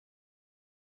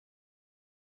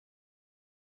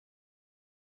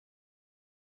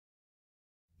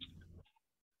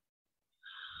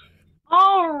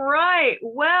All right.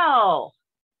 Well,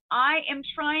 I am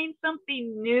trying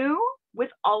something new with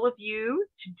all of you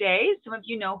today. Some of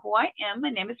you know who I am. My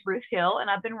name is Ruth Hill, and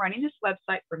I've been running this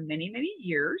website for many, many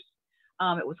years.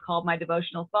 It was called My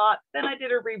Devotional Thoughts. Then I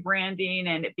did a rebranding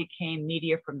and it became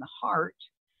Media from the Heart.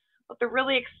 But the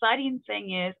really exciting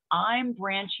thing is I'm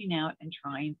branching out and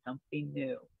trying something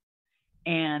new.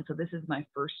 And so this is my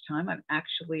first time. I'm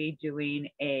actually doing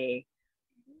a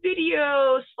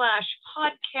video slash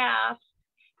podcast.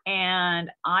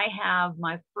 And I have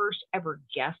my first ever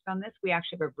guest on this. We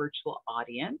actually have a virtual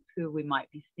audience who we might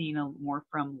be seeing more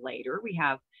from later. We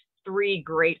have three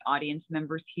great audience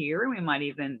members here. We might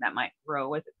even, that might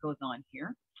grow as it goes on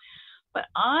here. But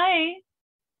I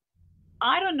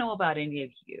don't know about any of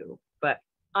you, but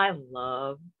I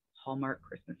love Hallmark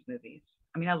Christmas movies.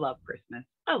 I mean, I love Christmas.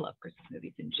 I love Christmas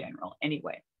movies in general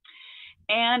anyway.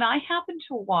 And I happened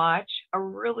to watch a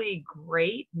really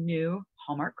great new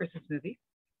Hallmark Christmas movie.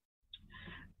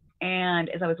 And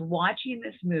as I was watching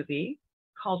this movie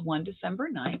called One December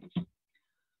Night,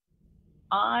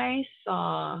 I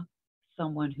saw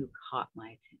someone who caught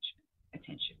my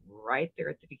attention right there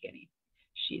at the beginning.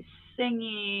 She's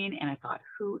singing, and I thought,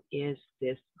 who is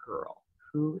this girl?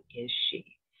 Who is she?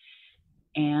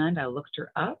 And I looked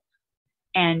her up,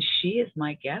 and she is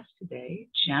my guest today,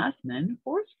 Jasmine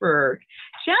Forsberg.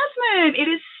 Jasmine, it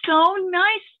is so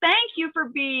nice. Thank you for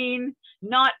being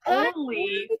not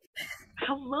only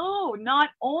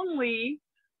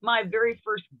my very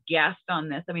first guest on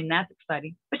this. I mean, that's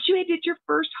exciting. But you did your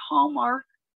first Hallmark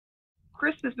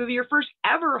Christmas movie, your first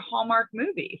ever Hallmark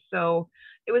movie. So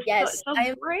it was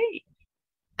so great.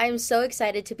 I'm so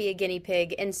excited to be a guinea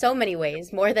pig in so many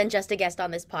ways, more than just a guest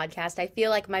on this podcast. I feel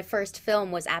like my first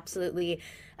film was absolutely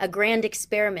a grand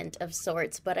experiment of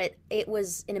sorts, but it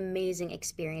was an amazing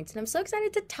experience, and I'm so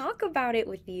excited to talk about it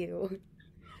with you.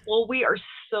 Well, we are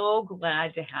so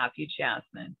glad to have you,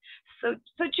 Jasmine. So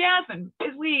Jasmine,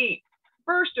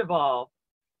 first of all,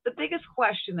 the biggest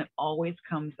question that always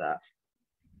comes up,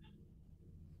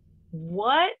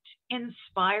 what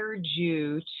inspired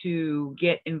you to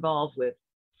get involved with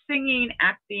singing,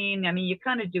 acting? I mean, you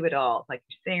kind of do it all. It's like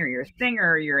you're a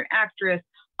singer, you're an actress.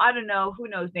 I don't know. Who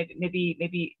knows?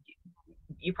 Maybe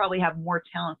you probably have more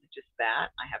talent than just that.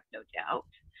 I have no doubt.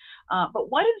 But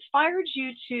what inspired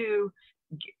you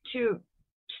to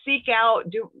seek out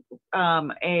what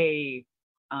am I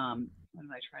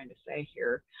trying to say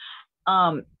here?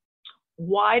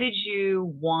 Why did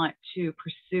you want to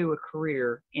pursue a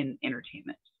career in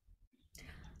entertainment?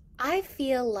 I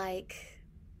feel like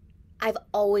I've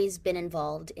always been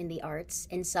involved in the arts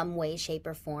in some way, shape,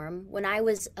 or form. When I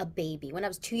was a baby, when I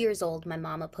was 2 years old, my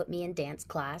mama put me in dance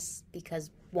class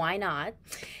because why not?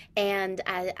 And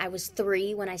I was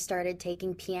 3 when I started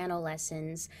taking piano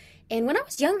lessons. And when I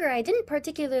was younger, I didn't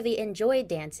particularly enjoy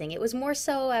dancing. It was more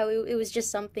so, it was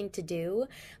just something to do.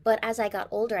 But as I got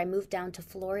older, I moved down to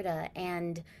Florida,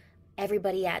 and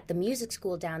everybody at the music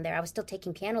school down there, I was still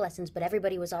taking piano lessons, but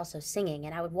everybody was also singing.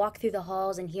 And I would walk through the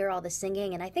halls and hear all the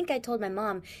singing. And I think I told my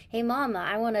mom, hey, Mama,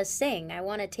 I want to sing. I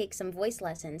want to take some voice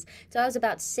lessons. So I was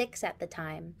about 6 at the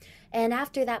time. And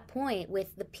after that point,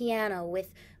 with the piano,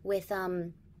 with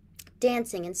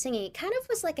dancing and singing, it kind of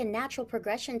was like a natural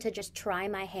progression to just try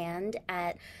my hand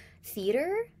at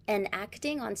theater and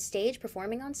acting on stage,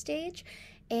 performing on stage.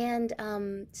 And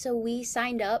so we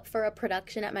signed up for a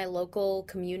production at my local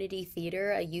community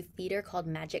theater, a youth theater called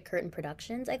Magic Curtain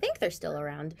Productions. I think they're still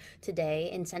around today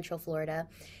in Central Florida.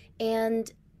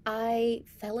 And I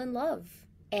fell in love.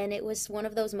 And it was one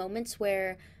of those moments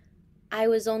where I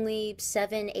was only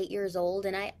 7, 8 years old,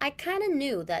 and I kind of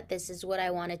knew that this is what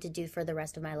I wanted to do for the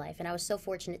rest of my life. And I was so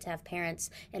fortunate to have parents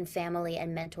and family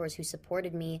and mentors who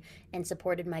supported me and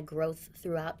supported my growth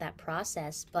throughout that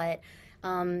process. But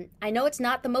I know it's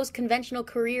not the most conventional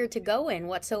career to go in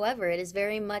whatsoever. It is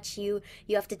very much you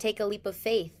have to take a leap of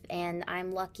faith, and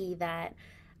I'm lucky that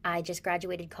I just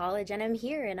graduated college and I'm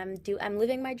here and I'm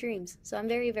living my dreams. So I'm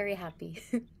very, very happy.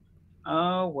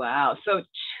 Oh wow! So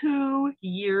 2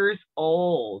 years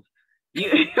old.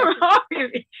 You,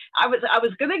 I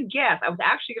was gonna guess. I was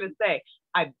actually gonna say,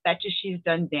 I bet you she's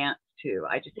done dance too.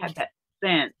 I just had that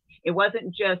sense. It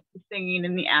wasn't just the singing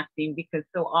and the acting, because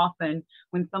so often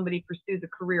when somebody pursues a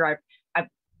career, I've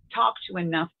talked to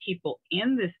enough people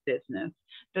in this business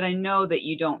that I know that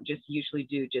you don't just usually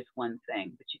do just one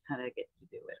thing, but you kind of get to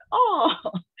do it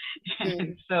all.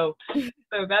 And so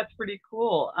that's pretty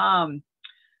cool.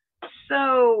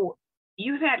 So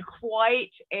you've had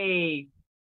quite a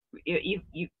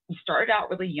you started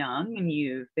out really young, and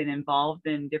you've been involved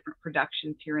in different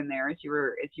productions here and there as you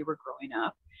were growing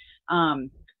up.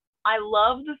 I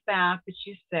love the fact that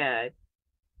you said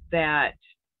that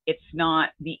it's not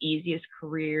the easiest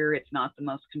career, it's not the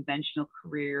most conventional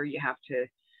career. You have to,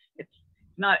 it's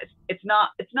not,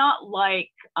 it's not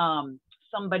like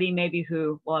somebody maybe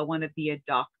who, well, I want to be a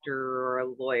doctor or a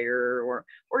lawyer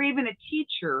or even a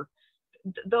teacher.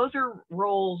 Those are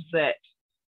roles that,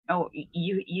 oh,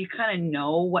 you kind of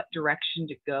know what direction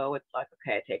to go. It's like,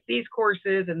 okay, I take these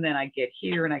courses and then I get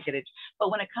here and I get it.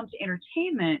 But when it comes to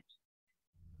entertainment,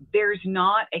 there's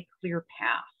not a clear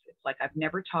path. It's like I've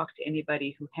never talked to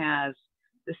anybody who has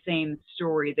the same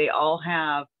story. They all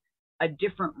have a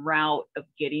different route of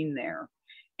getting there.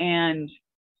 And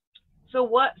so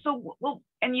what, so well,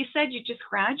 and you said you just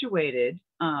graduated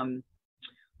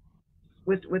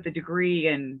with a degree,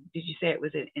 and did you say it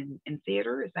was in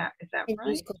theater? Is that In right?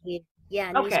 musical theater. Yeah,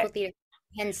 in Okay. musical theater,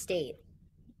 Penn State.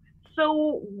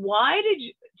 So why did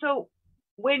you, so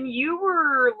when you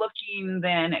were looking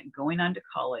then at going on to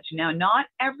college, now not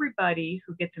everybody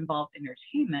who gets involved in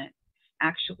entertainment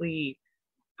actually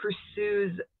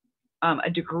pursues a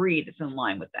degree that's in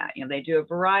line with that. You know, they do a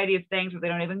variety of things, or they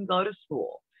don't even go to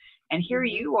school. And here Hmm.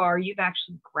 you are, you've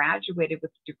actually graduated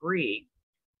with a degree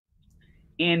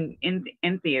in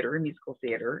theater, in musical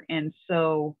theater. And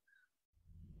so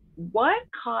what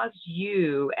caused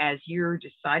you, as you're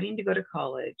deciding to go to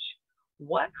college,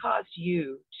 what caused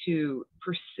you to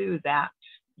pursue that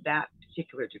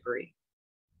particular degree?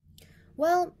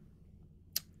 Well,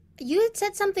 you had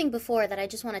said something before that I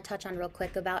just want to touch on real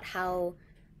quick about how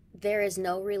there is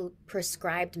no real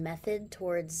prescribed method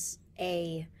towards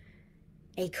a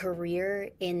career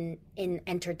in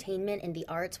entertainment, in the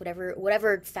arts,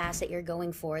 whatever facet you're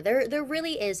going for. There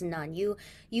really is none.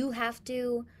 You have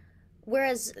to.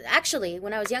 Whereas actually,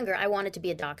 when I was younger, I wanted to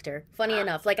be a doctor. Funny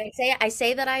enough, like I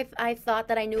say that I thought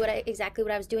that I knew exactly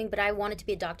what I was doing, but I wanted to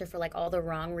be a doctor for like all the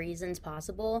wrong reasons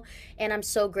possible. And I'm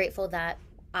so grateful that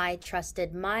I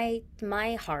trusted my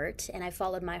heart and I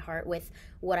followed my heart with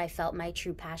what I felt my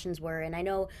true passions were. And I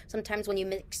know sometimes when you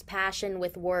mix passion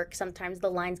with work, sometimes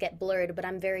the lines get blurred, but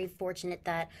I'm very fortunate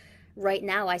that right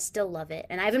now I still love it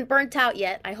and I haven't burnt out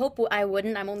yet. I hope I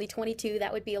wouldn't. I'm only 22.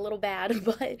 That would be a little bad,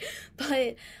 but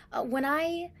when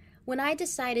I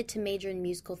decided to major in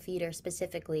musical theater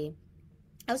specifically,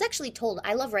 I was actually told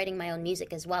I love writing my own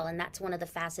music as well, and that's one of the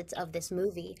facets of this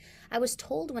movie. I was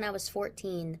told when I was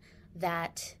 14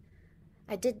 that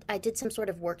I did some sort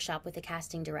of workshop with a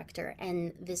casting director,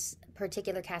 and this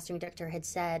particular casting director had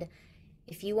said,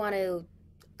 if you want to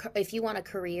if you want a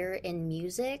career in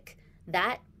music,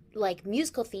 that like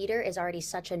musical theater is already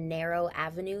such a narrow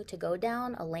avenue to go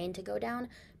down, a lane to go down.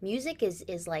 Music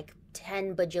is like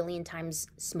 10 bajillion times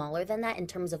smaller than that in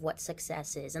terms of what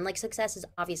success is. And like success is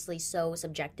obviously so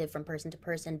subjective from person to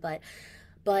person, but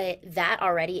that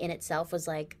already in itself was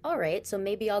like, all right, so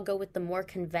maybe I'll go with the more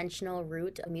conventional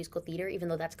route of musical theater, even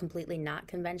though that's completely not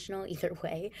conventional either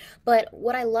way. But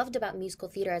what I loved about musical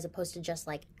theater as opposed to just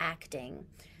like acting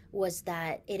was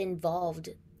that it involved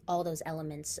all those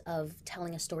elements of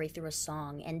telling a story through a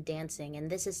song and dancing. And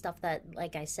this is stuff that,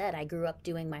 like I said, I grew up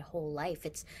doing my whole life.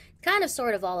 It's kind of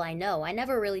sort of all I know. I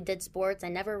never really did sports. I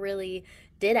never really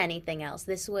did anything else.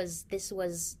 This was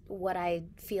what I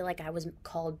feel like I was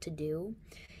called to do.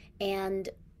 And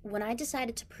when I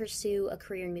decided to pursue a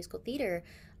career in musical theater,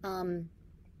 um,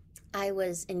 I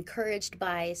was encouraged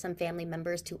by some family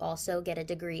members to also get a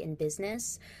degree in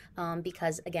business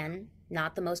because, again,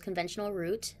 not the most conventional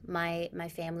route. My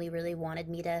family really wanted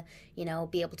me to,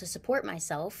 be able to support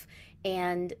myself,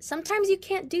 and sometimes you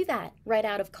can't do that right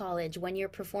out of college when you're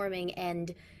performing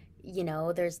and.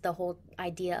 There's the whole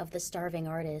idea of the starving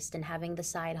artist and having the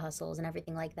side hustles and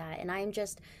everything like that. And I'm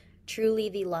just truly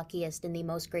the luckiest and the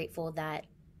most grateful that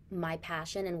my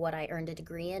passion and what I earned a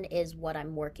degree in is what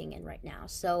I'm working in right now.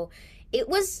 So it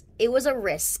was a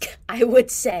risk, I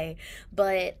would say,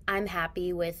 but I'm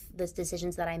happy with the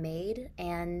decisions that I made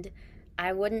and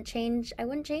I wouldn't change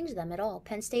them at all.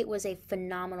 Penn State was a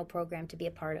phenomenal program to be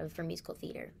a part of for musical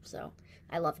theater. So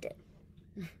I loved it.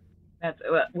 That's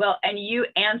well, and you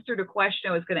answered a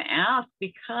question I was going to ask,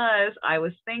 because I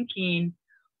was thinking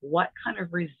what kind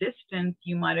of resistance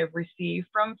you might have received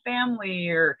from family,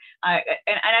 or and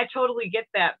I totally get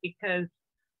that, because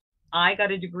I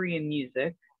got a degree in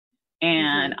music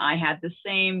and Hmm. I had the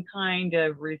same kind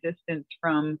of resistance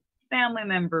from family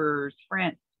members,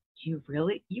 friends. You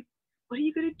really, you, what are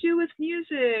you going to do with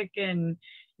music? And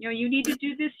you need to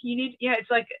do this. You need, yeah.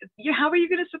 It's like, how are you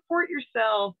going to support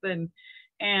yourself?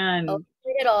 Oh, And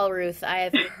heard it all, Ruth. I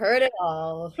have heard it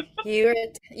all. You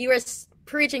are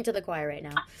preaching to the choir right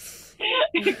now.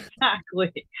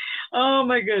 exactly. Oh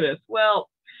my goodness.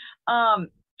 Um,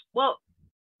 well,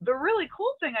 the really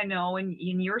cool thing I know in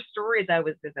your story as I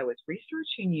was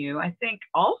researching you, I think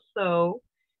also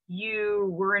you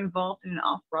were involved in an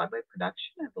off-Broadway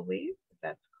production, I believe, if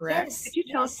that's correct. Could Yes, you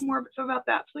tell us yes, more about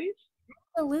that, please?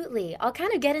 absolutely. I'll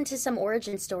kind of get into some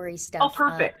origin story Oh, stuff.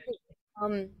 perfect.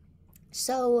 Um,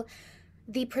 so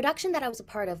the production that I was a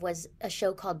part of was a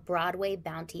show called Broadway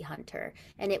Bounty Hunter,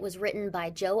 and it was written by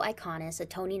Joe Iconis, a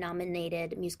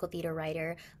Tony-nominated musical theater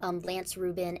writer, Lance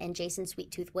Rubin, and Jason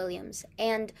Sweettooth Williams.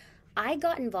 And I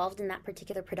got involved in that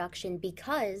particular production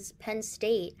because Penn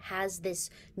State has this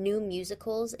new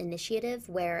musicals initiative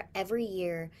where every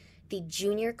year the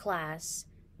junior class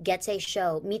gets a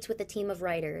show, meets with a team of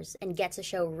writers, and gets a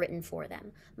show written for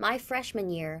them. My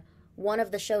freshman year, one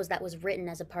of the shows that was written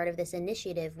as a part of this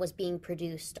initiative was being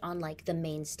produced on like the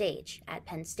main stage at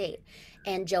Penn State.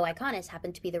 And Joe Iconis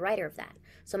happened to be the writer of that.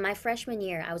 So my freshman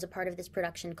year, I was a part of this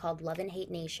production called Love and Hate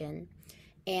Nation.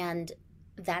 And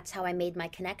that's how I made my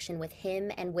connection with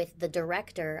him and with the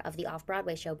director of the off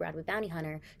Broadway show, Broadway Bounty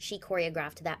Hunter. She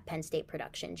choreographed that Penn State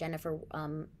production, Jennifer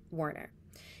Warner.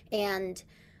 And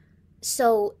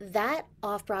so that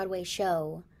off-Broadway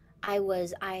show, I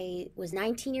was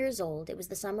 19 years old. It was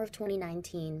the summer of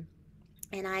 2019,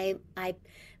 and I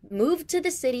moved to the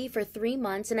city for 3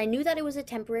 months, and I knew that it was a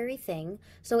temporary thing.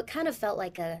 So it kind of felt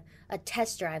like a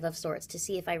test drive of sorts to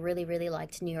see if I really, really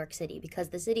liked New York City because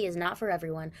the city is not for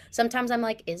everyone. Sometimes I'm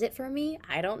like, is it for me?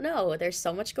 I don't know. There's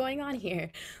so much going on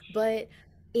here. But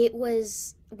it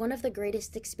was one of the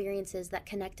greatest experiences that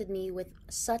connected me with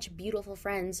such beautiful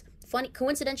friends. Funny,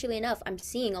 coincidentally enough, I'm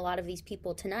seeing a lot of these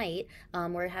people tonight.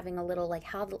 We're having a little like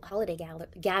holiday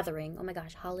gathering. Oh my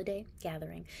gosh, holiday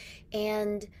gathering,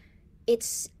 and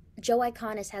it's Joe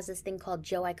Iconis has this thing called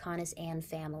Joe Iconis and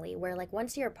family, where like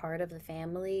once you're a part of the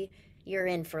family, you're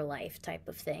in for life type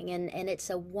of thing, and it's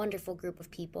a wonderful group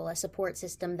of people, a support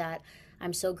system that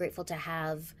I'm so grateful to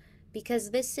have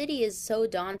because this city is so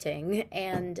daunting,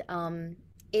 and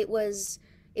it was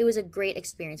it was a great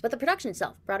experience. But the production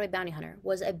itself, Broadway Bounty Hunter,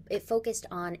 it focused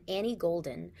on Annie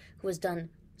Golden, who has done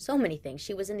so many things.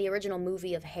 She was in the original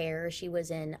movie of Hair. She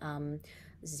was in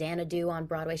Xanadu on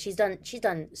Broadway. She's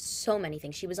done so many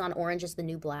things. She was on Orange is the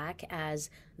New Black as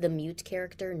the mute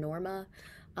character Norma.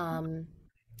 Um,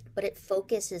 but it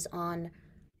focuses on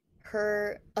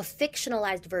a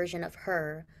fictionalized version of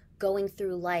her going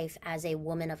through life as a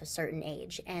woman of a certain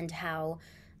age and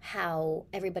how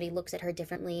everybody looks at her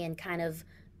differently and kind of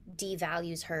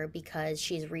devalues her because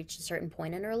she's reached a certain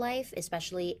point in her life,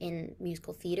 especially in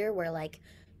musical theater where like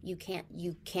you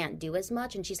can't do as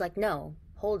much, and she's like, "No,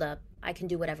 hold up. I can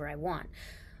do whatever I want."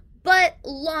 But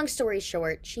long story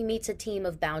short, she meets a team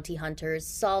of bounty hunters,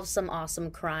 solves some awesome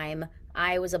crime.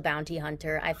 I was a bounty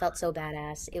hunter. I felt so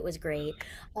badass. It was great.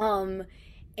 Um,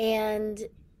 and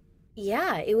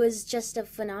yeah, it was just a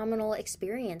phenomenal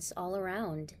experience all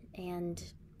around. And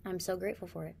I'm so grateful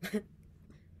for it.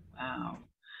 Wow.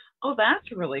 Oh,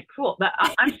 that's really cool.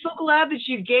 I'm so glad that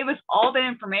you gave us all that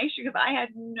information because I had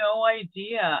no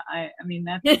idea. I mean,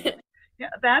 that's yeah,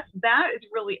 that is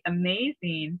really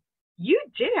amazing. You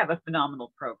did have a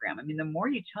phenomenal program. I mean, the more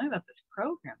you tell me about this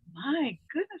program, my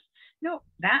goodness, no,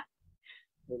 that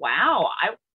wow.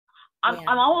 I'm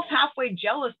Yeah. almost halfway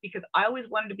jealous because I always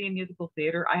wanted to be in musical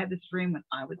theater. I had this dream when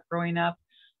I was growing up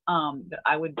that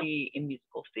I would be in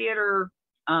musical theater.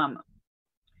 Um,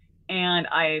 and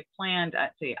I planned,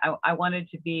 let's see, I wanted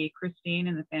to be Christine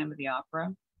in the Phantom of the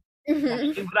Opera.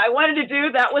 Actually, what I wanted to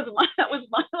do, that was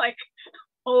my like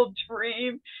whole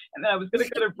dream. And then I was going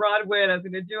to go to Broadway and I was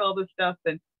going to do all this stuff.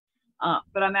 And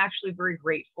but I'm actually very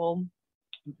grateful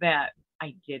that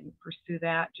I didn't pursue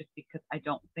that just because I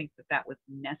don't think that that was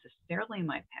necessarily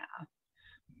my path.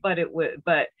 But it would,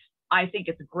 but I think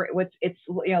it's great. It's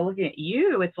looking at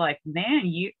you, it's like, man,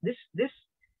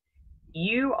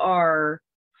 you are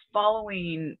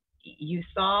following. You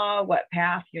saw what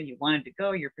path you wanted to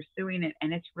go. You're pursuing it,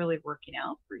 and it's really working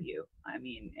out for you. I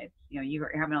mean, it's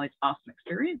you're having all these awesome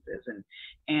experiences,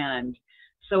 and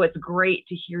so it's great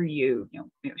to hear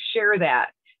share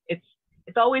that.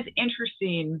 It's always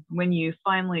interesting when you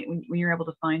finally when you're able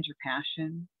to find your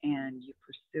passion and you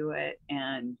pursue it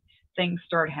and things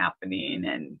start happening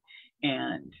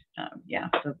and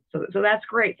so that's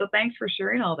great. So thanks for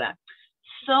sharing all that.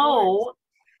 Of course.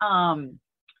 So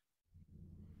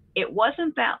it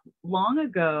wasn't that long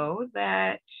ago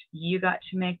that you got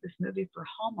to make this movie for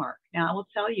Hallmark. Now I will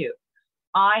tell you,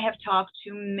 I have talked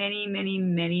to many, many,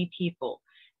 many people.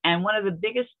 And one of the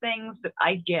biggest things that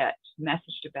I get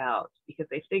messaged about, because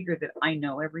they figure that I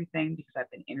know everything because I've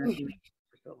been interviewing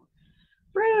for so long.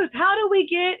 Ruth, how do we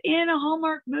get in a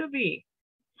Hallmark movie?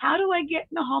 How do I get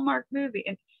in a Hallmark movie?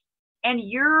 And And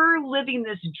you're living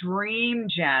this dream,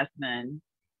 Jasmine,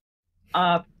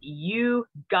 of you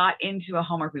got into a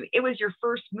Hallmark movie. It was your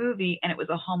first movie and it was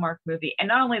a Hallmark movie. And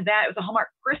not only that, it was a Hallmark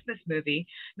Christmas movie.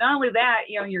 Not only that,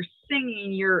 you know, you're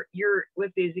singing, you're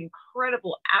with these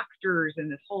incredible actors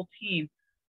and this whole team.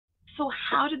 So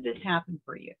how did this happen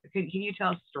for you? Can you tell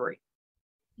us a story?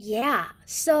 Yeah.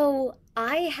 So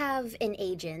I have an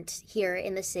agent here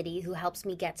in the city who helps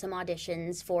me get some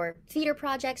auditions for theater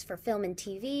projects, for film and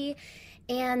TV.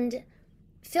 And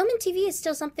film and TV is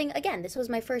still something, again, this was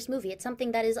my first movie. It's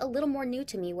something that is a little more new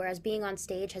to me, whereas being on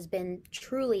stage has been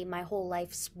truly my whole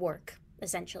life's work,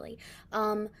 essentially.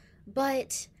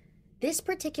 But this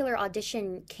particular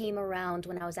audition came around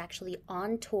when I was actually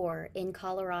on tour in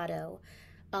Colorado.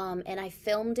 And I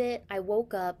filmed it. I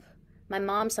woke up. My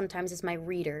mom sometimes is my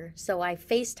reader, so I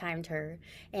FaceTimed her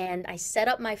and I set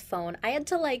up my phone. I had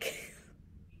to like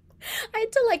I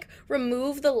had to like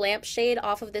remove the lampshade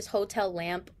off of this hotel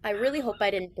lamp. I really hope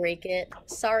I didn't break it.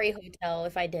 Sorry, hotel,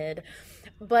 if I did.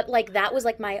 But like that was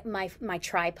like my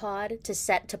tripod to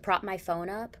set to prop my phone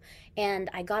up. And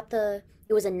I got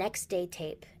it was a next day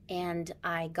tape, and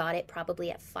I got it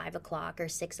probably at 5 o'clock or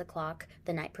 6 o'clock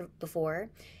the night before.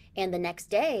 And the next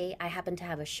day, I happened to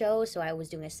have a show, so I was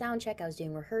doing a sound check, I was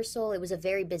doing rehearsal. It was a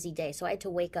very busy day, so I had to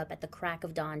wake up at the crack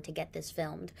of dawn to get this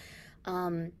filmed.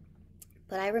 Um,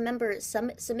 but I remember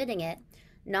submitting it,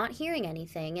 not hearing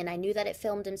anything, and I knew that it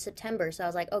filmed in September, so I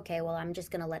was like, okay, well, I'm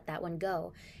just gonna let that one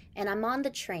go. And I'm on the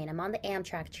train, I'm on the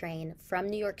Amtrak train from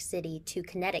New York City to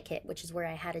Connecticut, which is where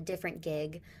I had a different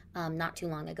gig not too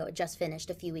long ago. It just finished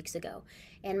a few weeks ago.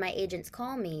 And my agents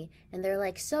call me and they're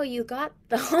like, so you got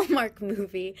the Hallmark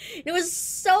movie. And it was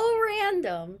so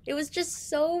random. It was just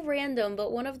so random,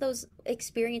 but one of those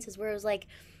experiences where it was like,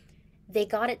 they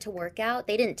got it to work out.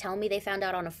 They didn't tell me they found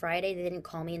out on a Friday. They didn't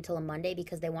call me until a Monday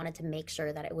because they wanted to make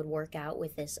sure that it would work out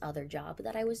with this other job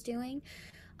that I was doing.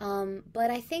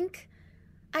 But I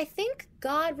think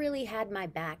God really had my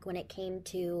back when it came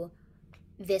to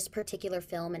this particular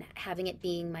film and having it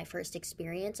being my first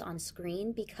experience on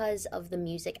screen because of the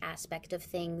music aspect of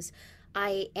things.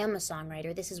 I am a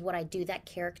songwriter. This is what I do. That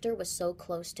character was so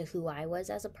close to who I was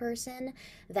as a person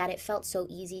that it felt so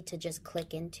easy to just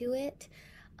click into it.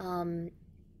 Um,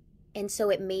 and so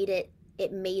it made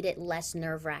it less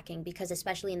nerve-wracking because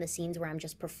especially in the scenes where I'm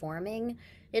just performing,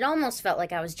 it almost felt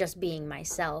like I was just being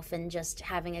myself and just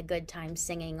having a good time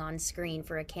singing on screen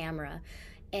for a camera.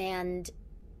 And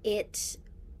it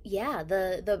yeah,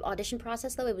 the audition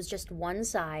process though, it was just one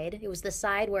side. It was the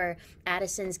side where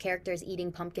Addison's character is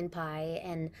eating pumpkin pie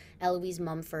and Eloise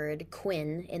Mumford,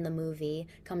 Quinn in the movie,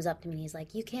 comes up to me and he's like,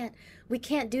 we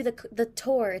can't do the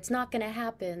tour. It's not gonna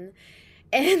happen.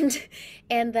 And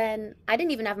and then I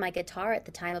didn't even have my guitar at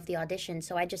the time of the audition,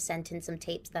 so I just sent in some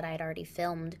tapes that I had already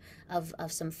filmed of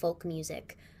some folk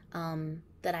music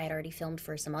that I had already filmed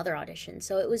for some other auditions.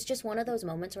 So it was just one of those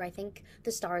moments where I think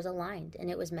the stars aligned and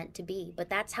it was meant to be. But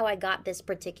that's how I got this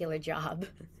particular job.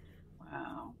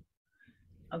 Wow.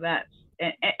 Oh,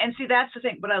 and see, that's the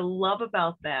thing. What I love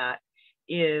about that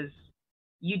is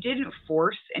you didn't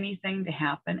force anything to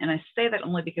happen. And I say that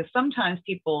only because sometimes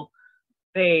people,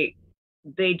 they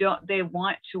they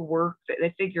want to work,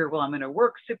 they figure, well, I'm going to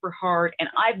work super hard, and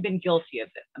I've been guilty of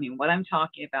this. I mean, what I'm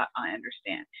talking about, I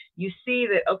understand. You see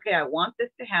that, okay, I want this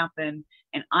to happen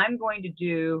and I'm going to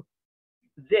do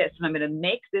this and I'm going to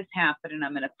make this happen and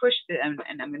I'm going to push it and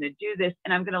I'm going to do this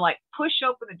and I'm going to like push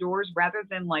open the doors rather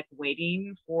than like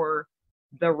waiting for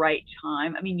the right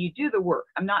time. I mean, you do the work.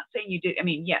 I'm not saying you did. I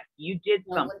mean, yes, you did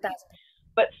No, something, what that's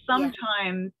but yeah.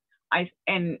 sometimes I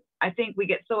think we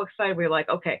get so excited. We're like,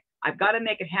 okay, I've got to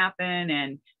make it happen.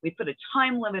 And we put a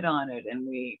time limit on it. And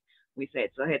we say,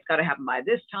 it's, okay, it's got to happen by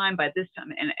this time, by this time.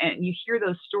 And you hear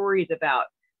those stories about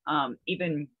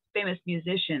even famous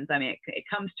musicians. I mean, it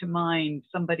comes to mind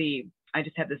somebody, I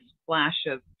just have this flash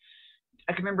of,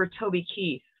 I can remember Toby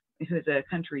Keith, who's a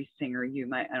country singer. You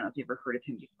might, I don't know if you've ever heard of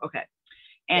him. Okay.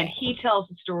 And Yeah. he tells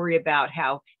a story about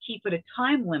how he put a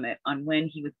time limit on when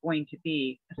he was going to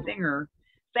be a singer.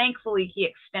 Thankfully, he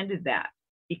extended that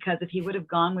because if he would have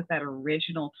gone with that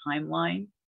original timeline,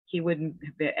 he wouldn't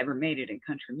have ever made it in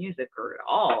country music or at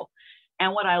all.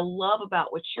 And what I love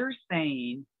about what you're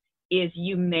saying is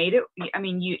you made it. I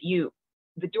mean,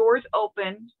 the doors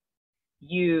opened,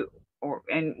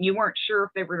 and you weren't sure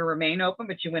if they were going to remain open,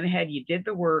 but you went ahead, you did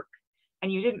the work,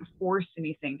 and you didn't force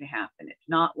anything to happen. It's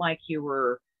not like you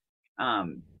were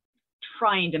um,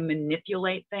 trying to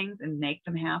manipulate things and make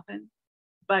them happen,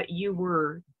 but you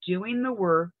were doing the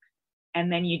work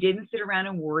and then you didn't sit around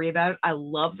and worry about it. I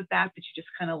love the fact that you just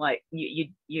kind of like you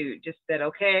just said,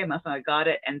 okay, I got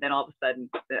it, and then all of a sudden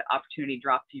the opportunity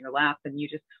dropped in your lap, and you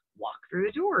just walk through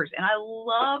the doors. And I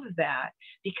love that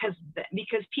because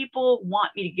people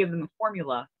want me to give them a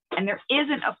formula, and there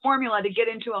isn't a formula to get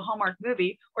into a Hallmark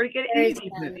movie or to get any of There's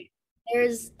these none. movies.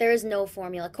 There's no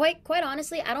formula. Quite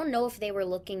honestly, I don't know if they were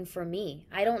looking for me.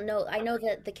 I don't know. I know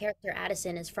that the character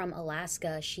Addison is from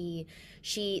Alaska.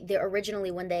 They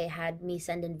originally when they had me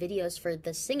send in videos for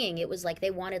the singing, it was like they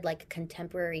wanted like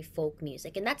contemporary folk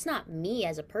music. And that's not me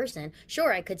as a person.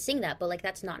 Sure, I could sing that, but like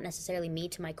that's not necessarily me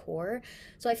to my core.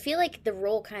 So I feel like the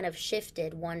role kind of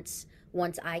shifted once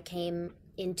I came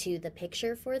into the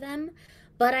picture for them.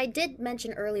 But I did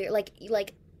mention earlier, like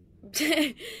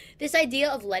this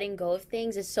idea of letting go of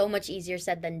things is so much easier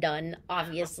said than done,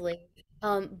 obviously.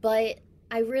 But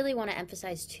I really want to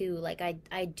emphasize too, like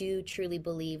I do truly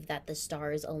believe that the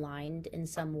stars aligned in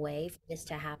some way for this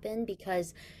to happen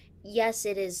because yes,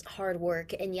 it is hard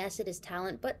work and yes, it is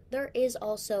talent, but there is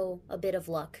also a bit of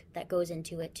luck that goes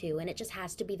into it too, and it just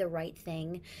has to be the right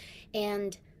thing.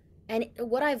 And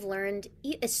what I've learned,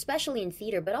 especially in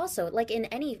theater, but also like in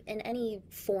any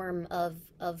form of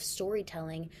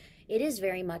storytelling, it is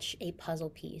very much a puzzle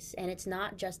piece, and it's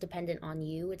not just dependent on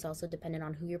you. It's also dependent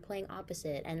on who you're playing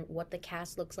opposite and what the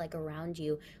cast looks like around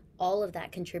you. All of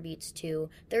that contributes to.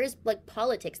 There is like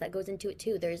politics that goes into it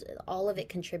too. There's all of it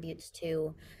contributes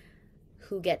to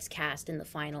who gets cast in the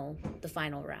final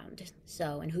round.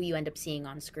 So and who you end up seeing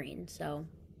on screen. So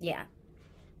yeah,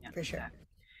 Yeah, for sure. exactly.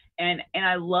 And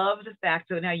I love the fact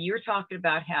that now you're talking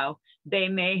about how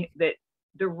that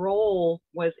the role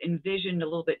was envisioned a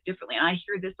little bit differently. And I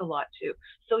hear this a lot too.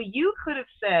 So you could have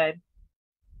said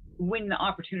when the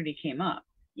opportunity came up,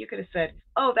 you could have said,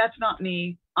 "Oh, that's not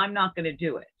me. I'm not going to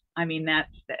do it." I mean,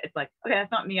 it's like, okay,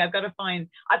 that's not me. I've got to find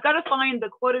the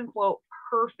quote unquote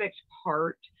perfect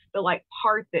part, the like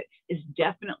part that is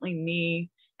definitely me.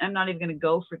 And I'm not even going to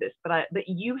go for this, but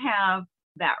you have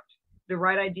that the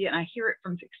right idea, and I hear it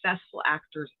from successful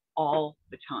actors all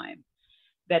the time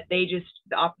that the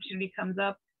opportunity comes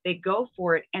up, they go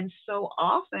for it, and so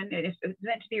often, and if it's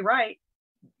meant to be right,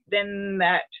 then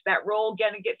that role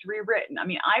again gets rewritten. I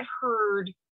mean, I've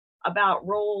heard about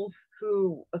roles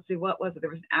who, let's see, what was it? There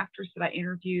was an actress that I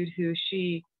interviewed who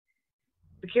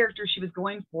the character she was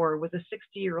going for was a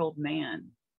 60-year-old man,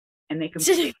 and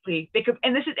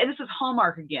and this is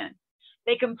Hallmark again.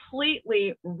 They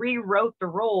completely rewrote the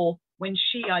role when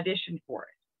she auditioned for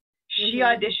it. She Hmm.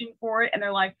 auditioned for it, and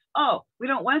they're like, "Oh, we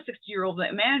don't want a 60-year-old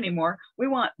man anymore. We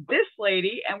want this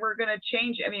lady, and we're going to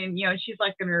change." I mean, she's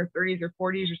like in her 30s or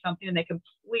 40s or something, and they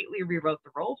completely rewrote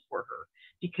the roles for her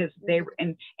because they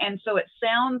Hmm. and so it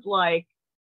sounds like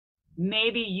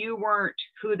maybe you weren't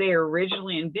who they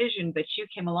originally envisioned, but you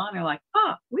came along and they're like,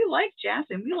 "Oh, we like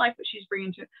Jasmine. We like what she's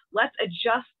bringing to. Let's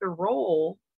adjust the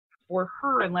role for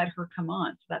her and let her come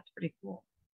on." So that's pretty cool.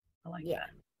 I like Yeah, that.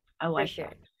 I for like sure.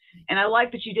 that. And I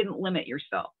like that you didn't limit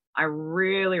yourself. I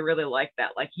really, really like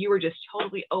that. Like you were just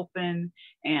totally open,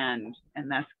 and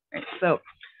that's great.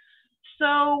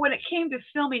 So when it came to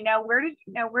filming, now where did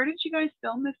you guys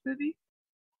film this movie?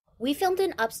 We filmed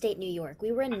in upstate New York.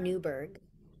 We were in Newburgh.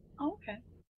 Oh, okay.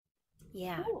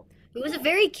 Yeah. Cool. It was a Cool.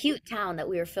 very cute town that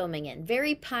we were filming in,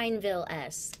 very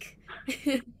Pineville-esque.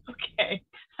 Okay.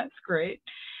 That's great.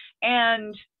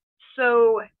 And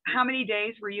so how many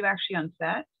days were you actually on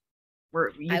set?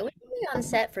 Were you I was only on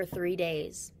set for 3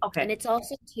 days. And okay. it's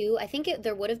also too, I think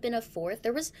there would have been a fourth.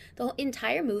 There was the whole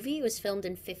entire movie was filmed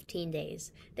in 15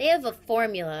 days. They have a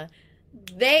formula.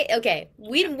 Okay,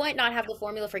 we might not have the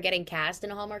formula for getting cast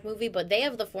in a Hallmark movie, but they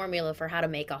have the formula for how to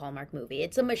make a Hallmark movie.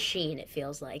 It's a machine, it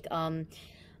feels like.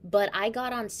 But I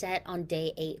got on set on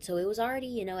day 8, so it was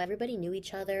already, everybody knew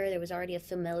each other. There was already a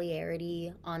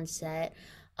familiarity on set.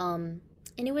 Um,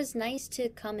 and it was nice to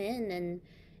come in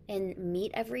and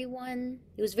meet everyone.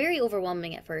 It was very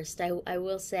overwhelming at first, I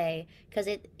will say, because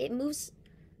it moves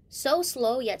so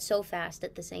slow yet so fast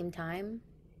at the same time.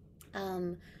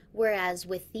 Um, Whereas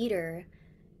with theater,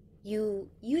 you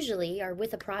usually are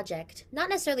with a project, not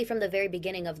necessarily from the very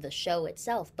beginning of the show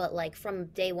itself, but like from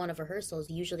day one of rehearsals,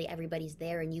 usually everybody's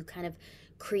there and you kind of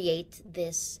create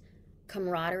this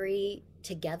camaraderie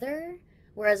together.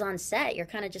 Whereas on set, you're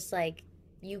kind of just like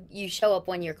you show up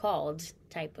when you're called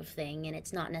type of thing, and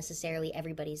it's not necessarily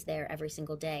everybody's there every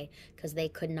single day because they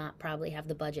could not probably have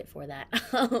the budget for that.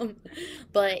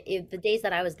 But the days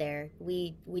that I was there,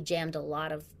 we jammed a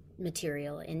lot of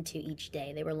material into each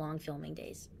day. They were long filming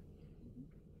days.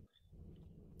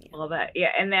 Yeah. All that.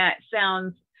 Yeah, and that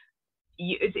sounds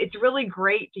it's really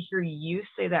great to hear you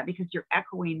say that because you're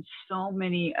echoing so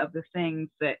many of the things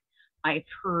that I've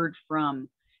heard from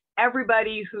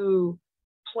everybody who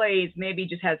plays maybe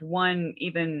just has one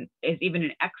even is even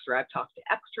an extra. I've talked to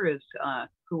extras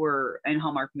who were in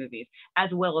Hallmark movies as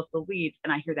well as the leads,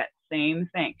 and I hear that same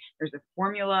thing. There's a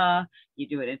formula. You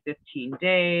do it in 15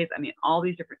 days. I mean, all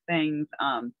these different things.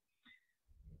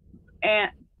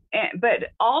 And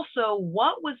but also,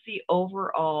 what was the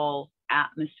overall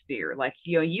atmosphere like?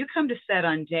 You come to set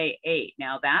on day 8.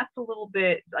 Now that's a little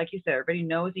bit, like you said, everybody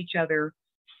knows each other,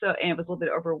 so, and it was a little bit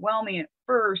overwhelming at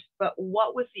first, but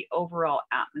what was the overall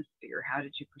atmosphere? How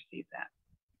did you perceive that?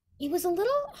 It was a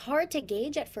little hard to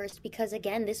gauge at first because,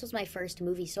 again, this was my first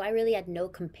movie, so I really had no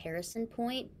comparison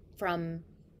point from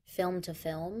film to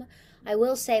film. I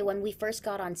will say, when we first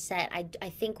got on set, I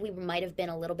think we might have been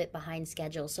a little bit behind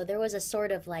schedule. So there was a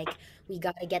sort of like, we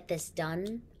got to get this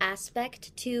done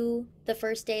aspect to the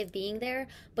first day of being there.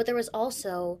 But there was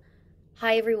also,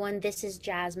 hi everyone, this is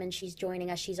Jasmine. She's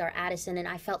joining us. She's our Addison. And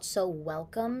I felt so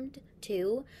welcomed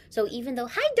too. So even though,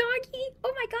 hi doggy,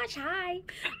 oh my gosh, hi.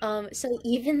 So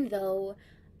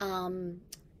um,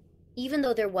 even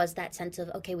though there was that sense of,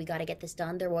 okay, we got to get this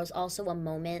done, there was also a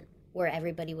moment where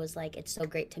everybody was like, it's so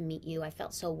great to meet you. I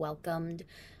felt so welcomed.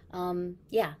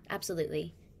 Yeah,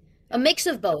 absolutely. A mix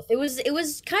of both. It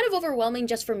was kind of overwhelming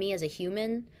just for me as a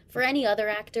human. For any other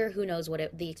actor, who knows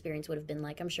what the experience would have been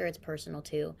like. I'm sure it's personal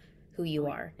too, who you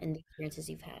are and the experiences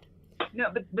you've had. No,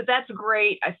 but that's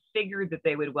great. I figured that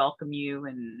they would welcome you,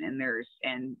 and there's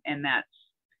and that's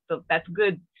so that's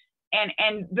good.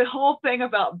 And the whole thing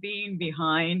about being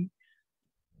behind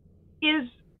is,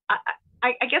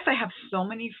 I, I guess I have so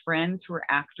many friends who are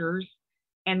actors,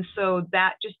 and so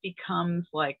that just becomes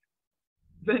like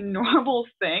the normal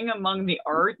thing among the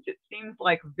arts. It seems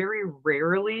like very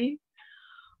rarely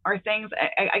are things.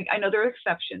 I know there are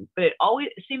exceptions, but it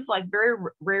seems like very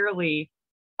rarely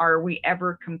are we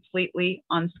ever completely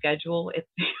on schedule. It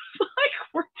seems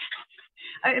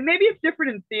like maybe it's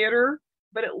different in theater,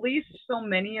 but at least so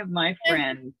many of my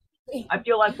friends, I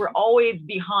feel like we're always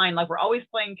behind, like we're always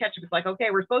playing catch up. It's like, okay,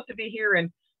 we're supposed to be here,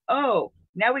 and oh,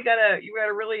 now you gotta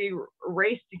really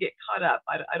race to get caught up.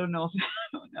 I don't know.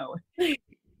 I don't know.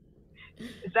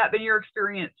 Has that been your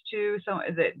experience too? So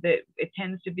that it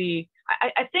tends to be.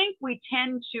 I think we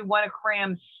tend to want to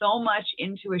cram so much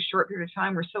into a short period of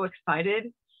time. We're so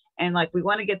excited, and like we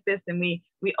want to get this, and we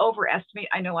overestimate.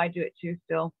 I know I do it too.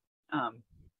 Still, has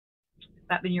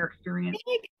that been your experience?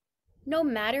 No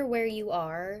matter where you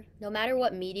are, no matter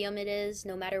what medium it is,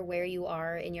 no matter where you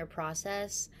are in your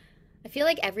process, I feel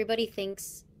like everybody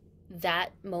thinks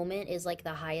that moment is like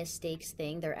the highest stakes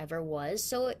thing there ever was.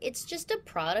 So it's just a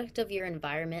product of your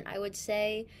environment, I would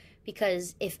say,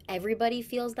 because if everybody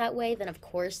feels that way, then of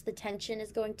course the tension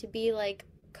is going to be like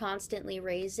constantly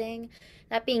raising.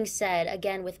 That being said,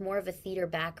 again, with more of a theater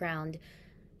background,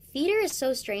 theater is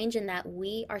so strange in that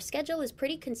our schedule is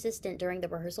pretty consistent during the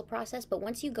rehearsal process, but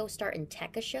once you go start and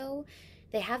tech a show,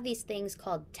 they have these things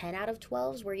called 10 out of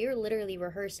 12s where you're literally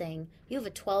rehearsing. You have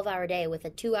a 12-hour day with a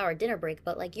 2-hour dinner break,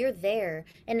 but like you're there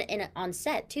and on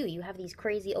set too. You have these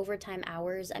crazy overtime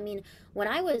hours. I mean, when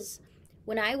I was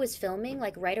filming,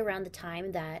 like right around the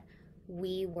time that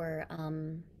we were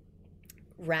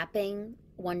wrapping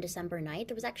one December night,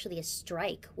 there was actually a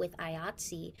strike with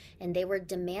IATSE, and they were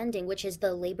demanding, which is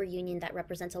the labor union that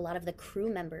represents a lot of the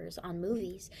crew members on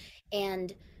movies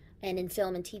and in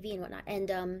film and TV and whatnot.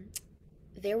 And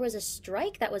there was a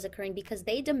strike that was occurring because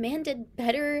they demanded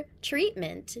better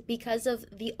treatment because of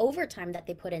the overtime that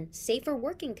they put in, safer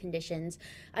working conditions.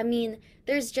 I mean,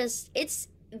 it's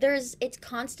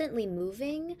constantly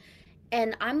moving,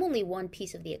 and I'm only one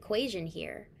piece of the equation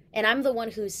here. And I'm the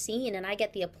one who's seen and I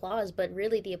get the applause, but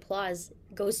really the applause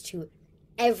goes to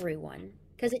everyone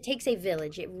because it takes a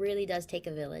village. It really does take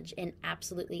a village in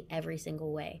absolutely every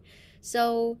single way.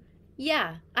 So,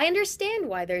 yeah, I understand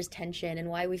why there's tension and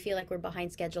why we feel like we're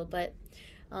behind schedule, but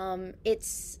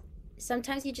it's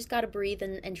sometimes you just got to breathe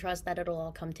and trust that it'll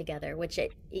all come together, which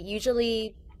it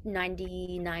usually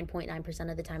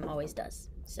 99.9% of the time always does.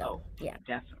 So, Oh, yeah.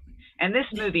 definitely. And this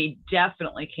movie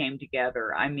definitely came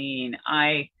together. I mean,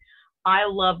 I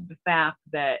love the fact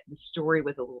that the story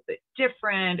was a little bit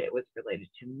different. It was related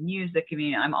to music. I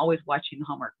mean, I'm always watching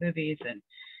Hallmark movies,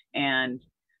 and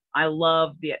I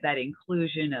love that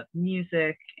inclusion of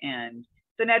music. And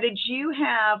so now, did you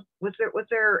have was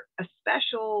there a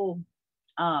special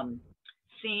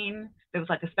scene that was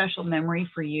like a special memory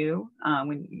for you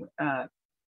when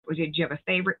or did you have a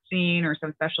favorite scene or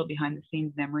some special behind the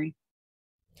scenes memory?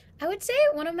 I would say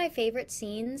one of my favorite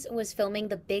scenes was filming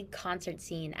the big concert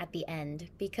scene at the end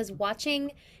because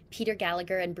watching Peter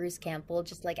Gallagher and Bruce Campbell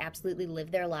just like absolutely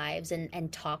live their lives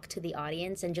and talk to the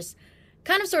audience and just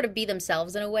kind of sort of be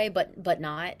themselves in a way, but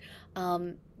not.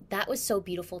 Um, that was so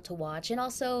beautiful to watch. And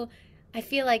also, I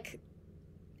feel like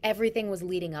everything was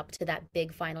leading up to that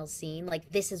big final scene.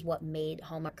 Like this is what made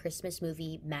Hallmark Christmas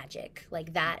movie magic.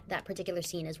 Like that particular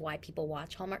scene is why people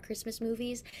watch Hallmark Christmas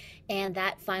movies. And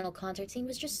that final concert scene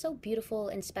was just so beautiful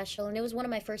and special. And it was one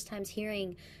of my first times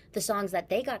hearing the songs that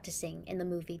they got to sing in the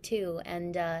movie too.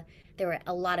 And there were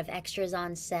a lot of extras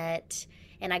on set.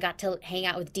 And I got to hang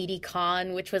out with Dee Dee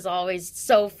Khan, which was always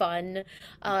so fun.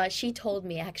 She told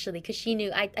me actually, because she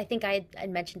knew, I think I had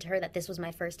mentioned to her that this was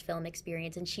my first film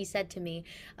experience. And she said to me,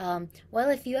 well,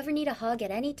 if you ever need a hug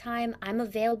at any time, I'm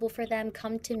available for them.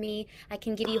 Come to me. I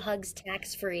can give you hugs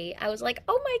tax free. I was like,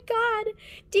 oh my God,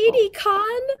 Dee Oh, Dee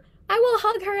Khan. I will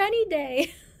hug her any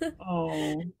day.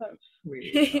 oh, that's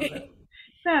sweet.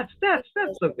 Oh, that's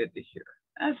so good to hear.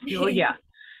 That's cool. Yeah.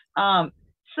 Um,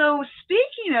 so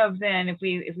speaking of then, if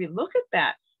we look at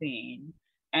that scene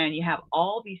and you have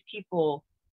all these people,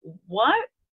 what,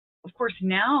 of course,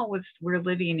 now with we're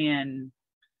living in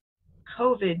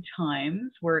COVID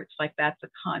times where it's like that's a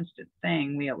constant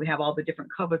thing. We have all the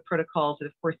different COVID protocols that,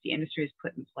 of course, the industry has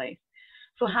put in place.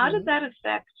 So how did Mhm. that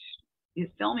affect your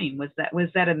filming? Was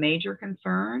that a major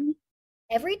concern?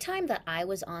 Every time that I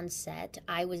was on set,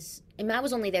 I mean, I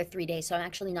was only there 3 days, so I'm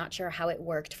actually not sure how it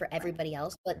worked for everybody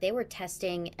else, but they were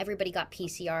testing, everybody got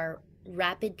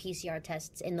rapid PCR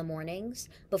tests in the mornings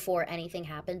before anything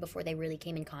happened, before they really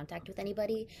came in contact with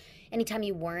anybody. Anytime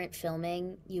you weren't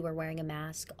filming, you were wearing a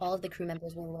mask. All of the crew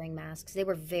members were wearing masks. They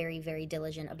were very, very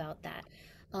diligent about that.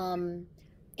 Um,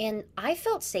 and I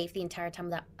felt safe the entire time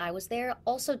that I was there.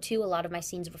 Also, too, a lot of my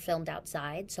scenes were filmed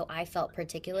outside, so I felt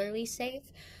particularly safe.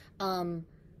 Um,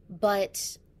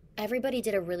 but everybody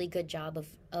did a really good job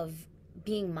of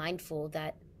being mindful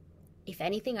that if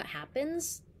anything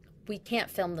happens, we can't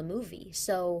film the movie.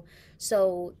 So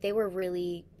they were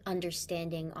really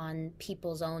understanding on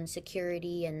people's own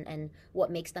security and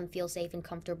what makes them feel safe and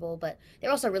comfortable. But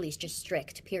they're also really just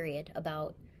strict, period,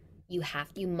 about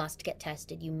you must get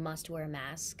tested, you must wear a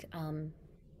mask.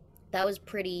 That was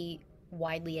pretty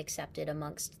widely accepted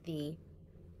amongst the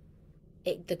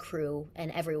crew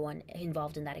and everyone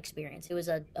involved in that experience. It was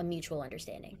a mutual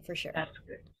understanding for sure. That's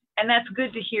good. And that's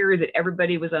good to hear that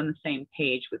everybody was on the same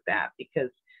page with that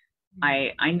because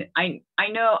Mhm. I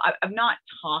know I've not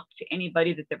talked to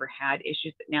anybody that's ever had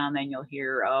issues, but now and then you'll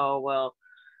hear, oh well,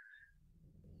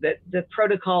 that the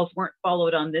protocols weren't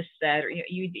followed on this set, or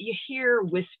you hear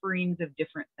whisperings of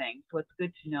different things. So it's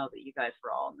good to know that you guys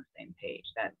were all on the same page.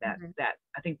 Mhm. That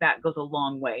I think that goes a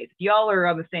long way. If y'all are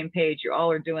on the same page, you all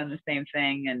are doing the same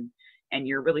thing, and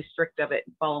you're really strict of it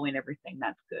and following everything.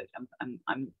 That's good.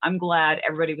 I'm glad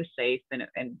everybody was safe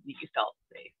and you felt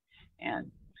safe.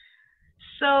 And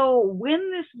so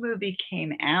when this movie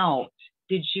came out,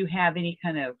 did you have any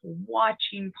kind of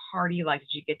watching party? Like,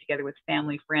 did you get together with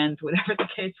family, friends, whatever the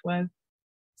case was?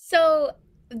 So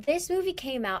this movie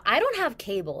came out. I don't have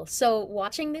cable, so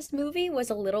watching this movie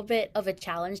was a little bit of a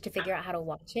challenge to figure out how to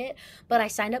watch it. But I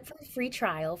signed up for a free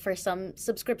trial for some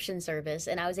subscription service,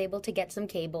 and I was able to get some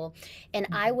cable. And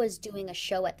I Mhm. was doing a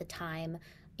show at the time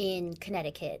in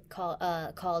Connecticut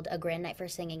called A Grand Night for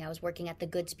Singing. I was working at the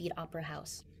Goodspeed Opera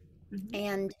House. Mhm.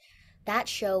 And that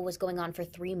show was going on for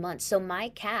 3 months. So my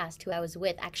cast, who I was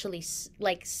with, actually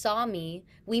like saw me.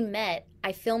 We met.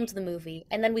 I filmed the movie,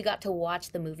 and then we got to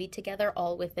watch the movie together,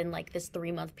 all within like this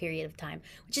 3 month period of time,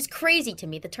 which is crazy to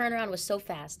me. The turnaround was so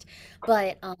fast.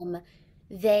 But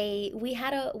we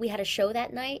had a show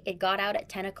that night. It got out at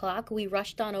 10 o'clock. We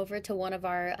rushed on over to one of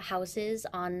our houses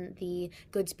on the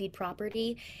Goodspeed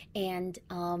property, and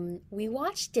we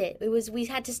watched it. We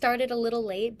had to start it a little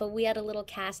late, but we had a little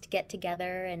cast get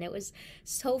together, and it was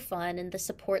so fun. And the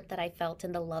support that I felt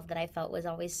and the love that I felt was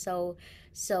always so.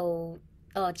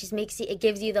 Oh, it just it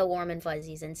gives you the warm and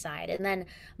fuzzies inside. And then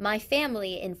my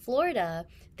family in Florida,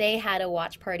 they had a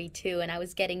watch party too, and I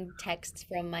was getting texts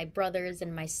from my brothers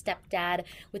and my stepdad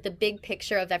with a big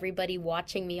picture of everybody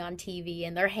watching me on TV,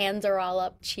 and their hands are all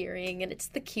up cheering, and it's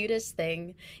the cutest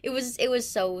thing. It was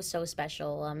so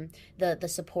special. The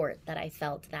support that I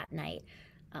felt that night,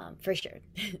 for sure.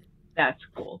 That's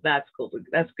cool. That's cool.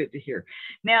 That's good to hear.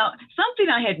 Now, something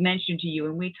I had mentioned to you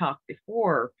when we talked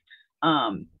before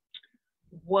um,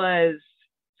 was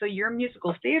so you're a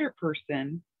musical theater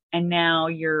person, and now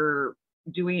you're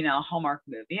doing a Hallmark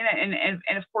movie, and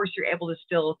of course you're able to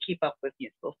still keep up with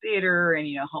musical theater, and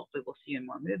hopefully we'll see you in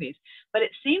more movies. But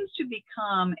it seems to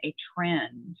become a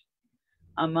trend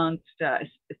amongst,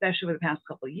 especially over the past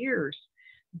couple of years,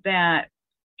 that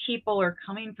people are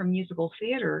coming from musical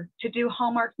theater to do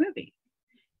Hallmark movies.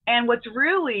 And what's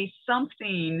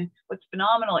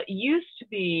phenomenal, it used to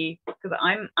be because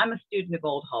I'm a student of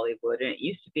old Hollywood, and it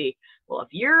used to be, well, if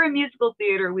you're in musical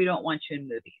theater, we don't want you in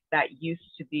movies. That used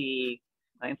to be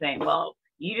like saying, well,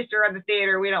 you just are at the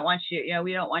theater, we don't want you,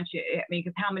 we don't want you. I mean,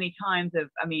 because how many times have,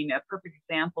 I mean, a perfect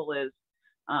example is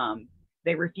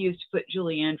they refused to put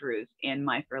Julie Andrews in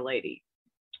My Fair Lady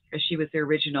because she was the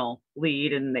original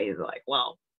lead, and they were like,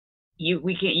 well, you're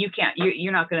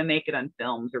not going to make it on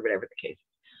films or whatever the case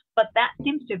is. But that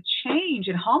seems to have changed,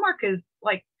 and Hallmark is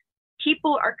like,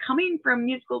 people are coming from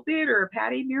musical theater.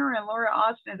 Patty Muir and Laura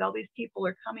Austin, all these people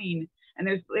are coming, and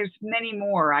there's many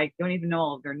more. I don't even know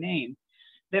all of their names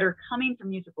that are coming from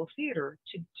musical theater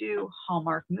to do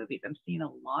Hallmark movies. I'm seeing a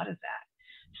lot of that.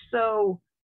 So,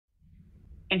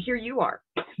 and here you are,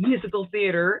 musical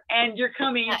theater, and you're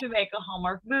coming to make a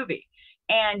Hallmark movie,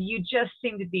 and you just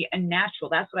seem to be a natural.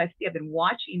 That's what I see. I've been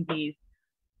watching these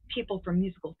people from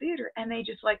musical theater, and they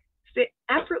just like fit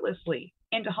effortlessly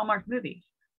into Hallmark movies.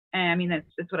 And I mean,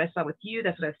 that's what I saw with you.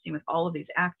 That's what I've seen with all of these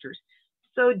actors.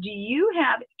 So do you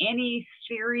have any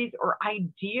theories or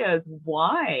ideas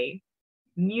why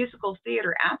musical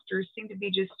theater actors seem to be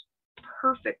just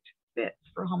perfect fits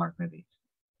for Hallmark movies?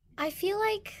 I feel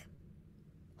like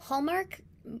Hallmark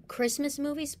Christmas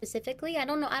movies specifically, I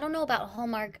don't know about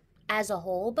Hallmark as a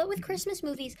whole, but with Christmas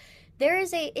movies,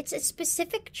 it's a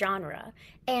specific genre,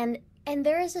 and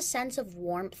there is a sense of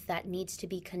warmth that needs to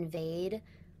be conveyed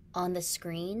on the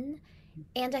screen.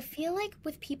 And I feel like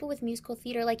with people with musical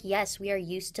theater, like, yes, we are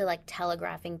used to like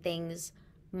telegraphing things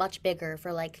much bigger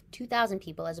for like 2,000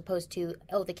 people as opposed to,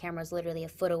 oh, the camera's literally a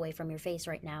foot away from your face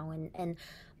right now.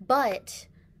 But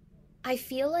I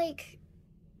feel like,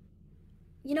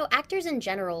 actors in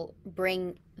general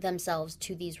bring themselves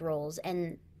to these roles,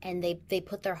 and they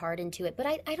put their heart into it. But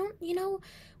I don't,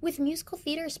 with musical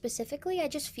theater specifically, I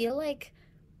just feel like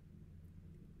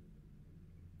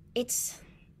it's,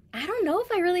 I don't know if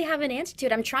I really have an answer to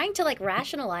it. I'm trying to like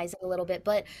rationalize it a little bit,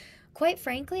 but quite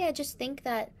frankly, I just think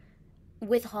that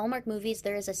with Hallmark movies,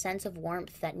 there is a sense of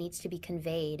warmth that needs to be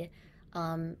conveyed,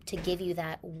 to give you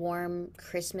that warm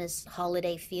Christmas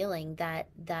holiday feeling that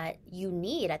you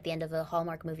need at the end of a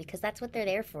Hallmark movie, because that's what they're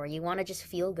there for. You want to just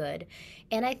feel good.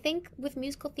 And I think with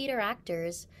musical theater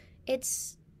actors,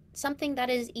 it's something that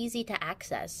is easy to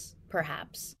access,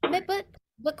 perhaps.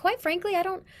 But quite frankly, I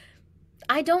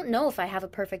don't know if I have a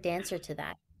perfect answer to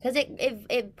that, because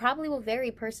it probably will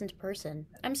vary person to person.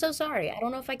 I'm so sorry. I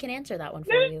don't know if I can answer that one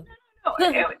No, for you.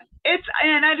 no, it's,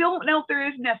 and I don't know if there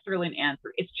is necessarily an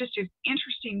answer. It's just an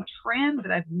interesting trend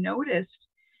that I've noticed,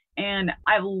 and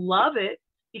I love it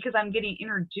because I'm getting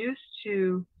introduced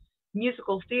to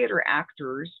musical theater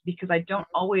actors, because I don't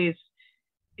always,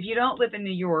 if you don't live in New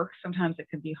York, sometimes it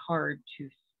can be hard to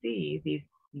see these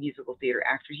musical theater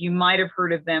actors. You might have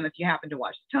heard of them if you happen to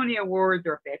watch the Tony Awards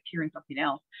or if they appear in something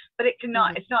else, but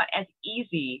Mhm. it's not as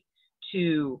easy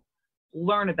to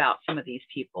learn about some of these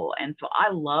people. And so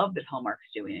I love that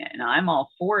Hallmark's doing it, and I'm all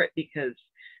for it, because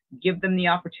give them the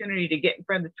opportunity to get in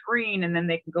front of the screen, and then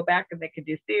they can go back and they can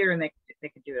do theater, and they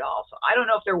can do it all. So I don't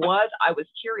know if there was, I was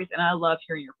curious, and I love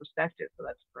hearing your perspective. So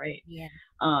that's great. Yeah.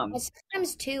 Well, Um,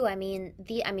 sometimes too, I mean,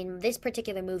 this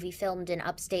particular movie filmed in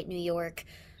upstate New York.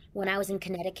 When I was in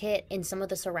Connecticut, in some of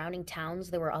the surrounding towns,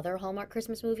 there were other Hallmark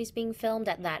Christmas movies being filmed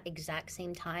at that exact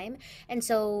same time. And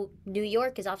so New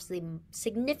York is obviously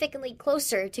significantly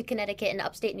closer to Connecticut and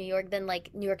upstate New York than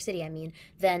like New York City,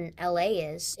 than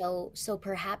LA is. So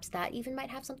perhaps that even might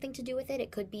have something to do with it.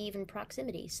 It could be even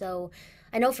proximity. So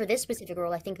I know for this specific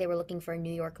role, I think they were looking for a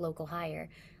New York local hire.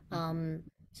 Um,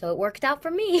 so it worked out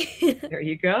for me. There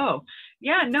you go.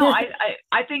 Yeah, no,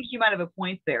 I think you might have a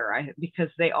point there. Because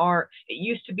they are. It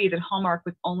used to be that Hallmark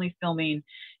was only filming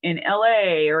in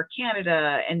LA or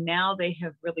Canada, and now they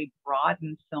have really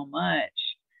broadened so much.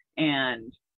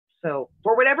 And so,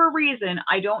 for whatever reason,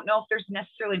 I don't know if there's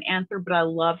necessarily an answer, but I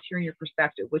loved hearing your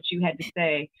perspective, what you had to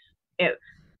say. It,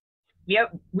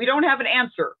 yep, we don't have an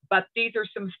answer, but these are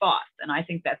some thoughts, and I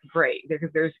think that's great, because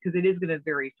it is going to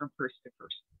vary from person to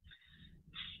person.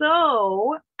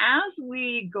 So as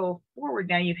we go forward,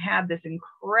 now you've had this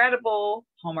incredible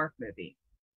Hallmark movie.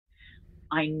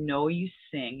 I know you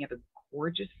sing, you have a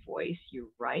gorgeous voice, you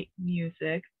write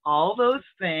music, all those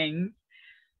things.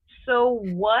 So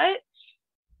what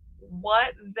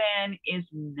then is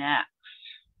next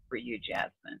for you,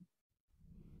 Jasmine?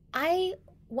 I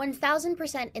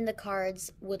 1000% in the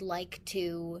cards would like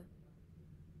to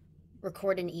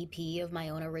record an EP of my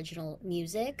own original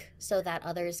music so that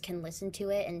others can listen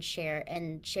to it and share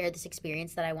this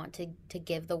experience that I want to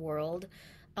give the world.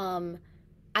 Um,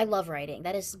 I love writing.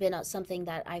 That has been something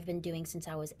that I've been doing since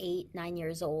I was 8, 9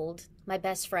 years old. My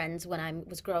best friends, when I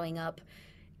was growing up,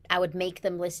 I would make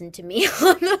them listen to me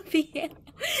on the piano.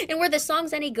 And were the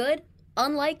songs any good?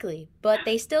 Unlikely, but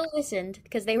they still listened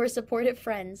because they were supportive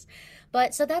friends.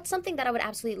 But so that's something that I would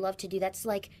absolutely love to do. That's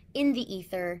like in the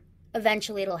ether.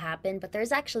 Eventually it'll happen, but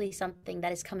there's actually something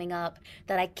that is coming up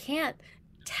that I can't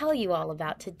tell you all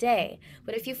about today.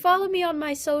 But if you follow me on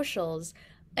my socials,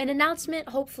 an announcement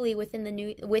hopefully with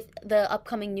the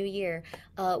upcoming new year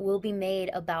will be made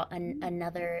about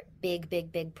another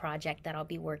big project that I'll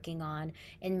be working on,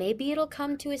 and maybe it'll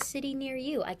come to a city near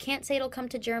you. I can't say it'll come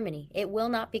to Germany. It will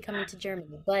not be coming to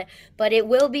Germany, but it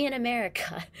will be in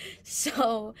America.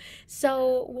 So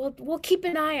we'll keep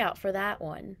an eye out for that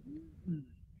one. Hmm.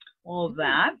 Well,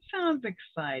 that sounds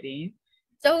exciting.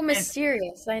 So And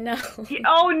mysterious, I know.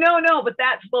 oh no, no, but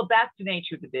that's the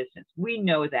nature of the business. We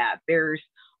know that there's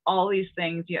all these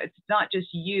things. It's not just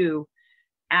you.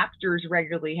 Actors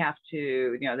regularly have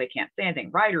to, they can't say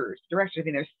anything. Writers, directors. I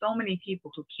mean, there's so many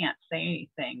people who can't say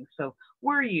anything. So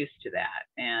we're used to that.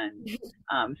 And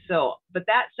but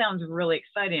that sounds really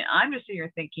exciting. I'm just sitting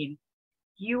here thinking,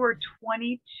 you are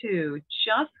 22,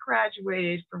 just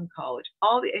graduated from college.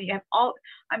 And you have all.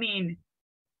 I mean,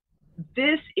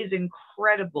 this is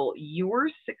incredible. Your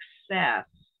success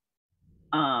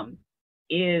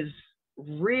is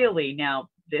really, now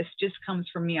this just comes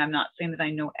from me. I'm not saying that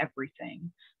I know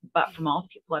everything, but from all the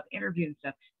people I've interviewed and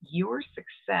stuff, your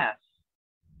success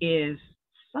is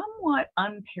somewhat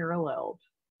unparalleled.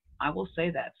 I will say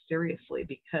that seriously,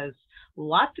 because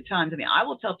lots of times, I mean, I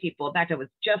will tell people, in fact, I was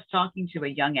just talking to a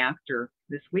young actor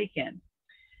this weekend,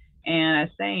 and I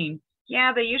was saying,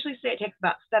 yeah, they usually say it takes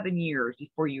about 7 years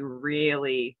before you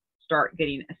really start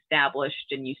getting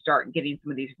established and you start getting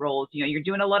some of these roles. You're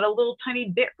doing a lot of little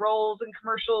tiny bit roles and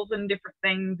commercials and different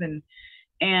things.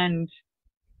 And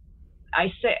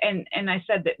I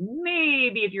said that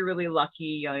maybe if you're really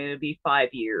lucky, it'll be 5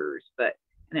 years, and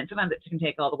then sometimes it can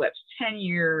take all the way up to 10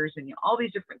 years, and all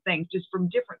these different things, just from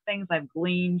different things I've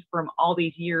gleaned from all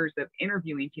these years of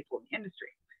interviewing people in the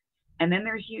industry. And then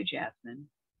there's you, Jasmine,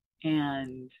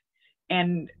 and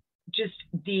and just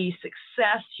the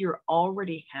success you're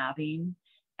already having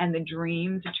and the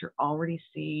dreams that you're already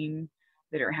seeing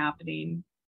that are happening.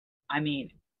 I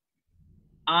mean,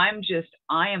 I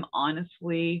am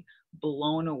honestly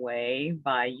blown away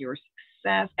by your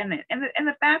success, and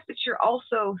the fact that you're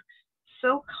also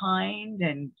so kind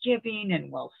and giving and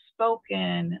well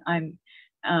spoken.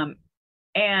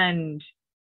 And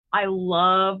I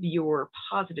love your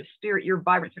positive spirit, your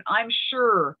vibrancy. I'm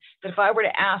sure that if I were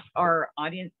to ask our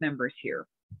audience members here,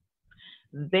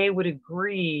 they would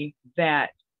agree that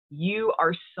you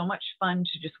are so much fun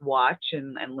to just watch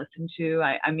and listen to.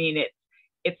 I mean,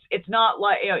 it's not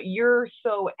like, you're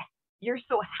so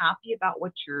happy about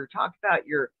what you're talking about.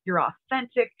 You're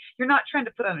authentic. You're not trying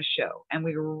to put on a show, and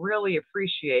we really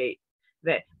appreciate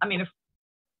that. I mean,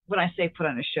 when I say put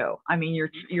on a show, I mean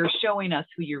you're showing us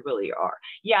who you really are.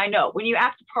 Yeah, I know when you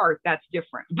act a part, that's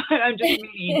different, but I'm just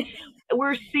meaning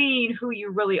we're seeing who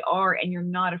you really are, and you're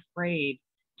not afraid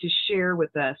to share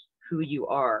with us who you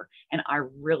are, and I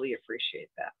really appreciate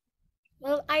that.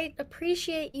 Well, I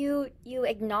appreciate you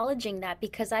acknowledging that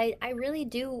because I really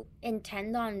do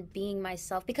intend on being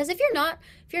myself. Because if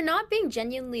you're not being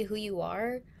genuinely who you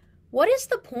are, what is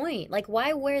the point? Like,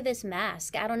 why wear this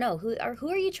mask? I don't know. Who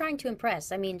are you trying to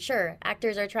impress? I mean, sure,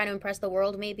 actors are trying to impress the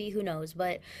world, maybe, who knows,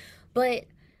 but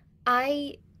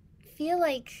I feel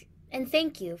like, and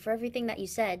thank you for everything that you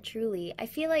said, truly. I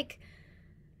feel like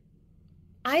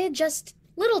I had just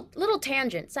little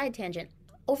tangent, side tangent.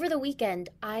 Over the weekend,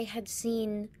 I had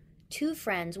seen two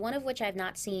friends, one of which I've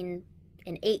not seen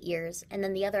in 8 years, and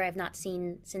then the other I've not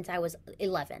seen since I was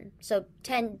 11. So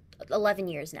 10, 11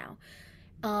 years now.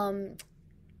 Um,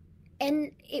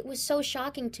 and it was so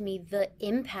shocking to me, the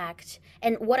impact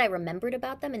and what I remembered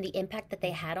about them and the impact that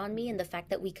they had on me, and the fact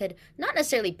that we could not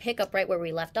necessarily pick up right where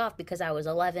we left off because I was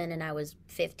 11 and I was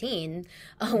 15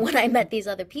 when I met these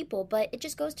other people. But it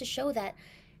just goes to show that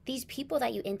these people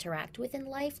that you interact with in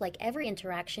life, like every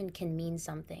interaction can mean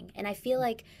something. And I feel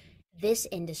like this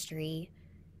industry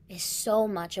is so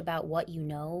much about what you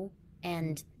know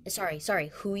and sorry,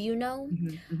 who you know.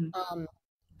 Mm-hmm, mm-hmm. Um,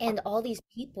 and all these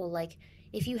people, like,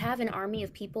 if you have an army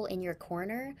of people in your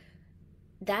corner,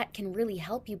 that can really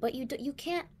help you. But you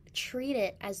can't treat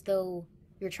it as though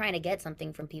you're trying to get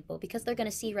something from people because they're going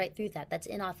to see right through that. That's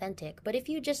inauthentic. But if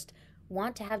you just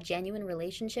want to have genuine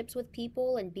relationships with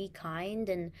people and be kind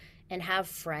and have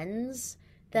friends,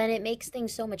 then it makes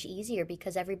things so much easier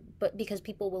because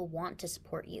people will want to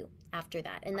support you after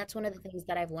that. And that's one of the things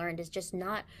that I've learned is just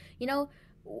not, you know,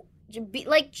 Be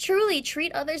like, truly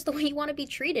treat others the way you want to be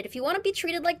treated. If you want to be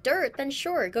treated like dirt, then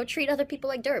sure, go treat other people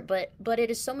like dirt. But it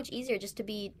is so much easier just to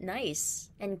be nice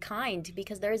and kind,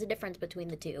 because there is a difference between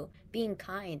the two. Being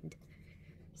kind.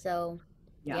 So,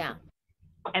 Yeah. yeah.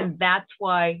 And that's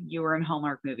why you were in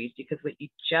Hallmark movies, because what you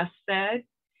just said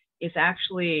is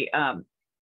actually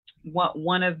what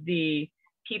one of the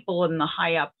people in the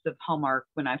high ups of Hallmark,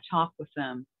 when I've talked with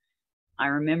them, I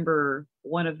remember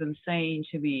one of them saying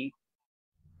to me,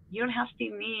 you don't have to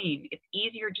be mean. It's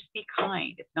easier just be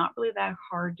kind. It's not really that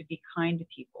hard to be kind to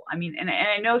people. I mean, and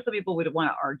I know some people would want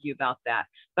to argue about that,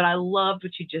 but I loved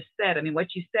what you just said. I mean,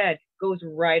 what you said goes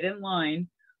right in line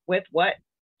with what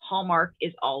Hallmark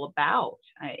is all about.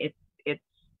 It's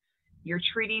you're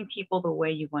treating people the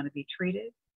way you want to be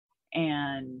treated,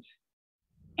 and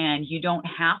you don't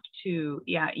have to.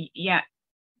 Yeah,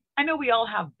 I know we all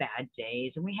have bad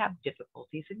days and we have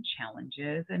difficulties and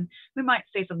challenges, and we might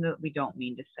say something that we don't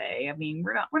mean to say. I mean,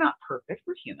 we're not perfect,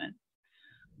 we're human.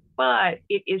 But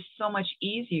it is so much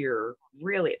easier,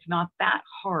 really. It's not that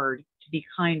hard to be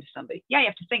kind to somebody. Yeah, you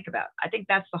have to think about it. I think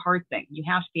that's the hard thing. You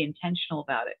have to be intentional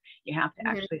about it. You have to Mhm.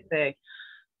 actually say,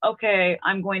 okay,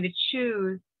 I'm going to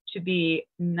choose to be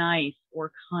nice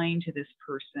or kind to this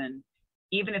person,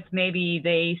 even if maybe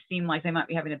they seem like they might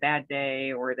be having a bad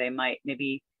day, or they might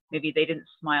maybe they didn't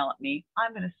smile at me.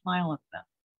 I'm going to smile at them,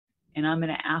 and I'm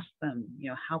going to ask them,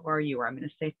 how are you? Or I'm going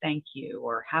to say thank you,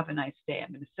 or have a nice day.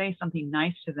 I'm going to say something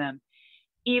nice to them,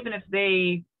 even if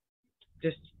they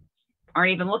just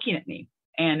aren't even looking at me.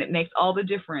 And it makes all the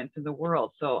difference in the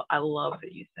world. So I love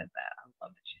that you said that. I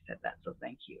love that you said that. So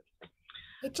thank you.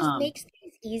 It just Um, makes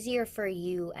things easier for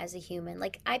you as a human.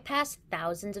 Like, I pass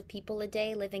thousands of people a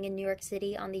day living in New York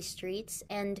City on these streets,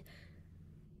 and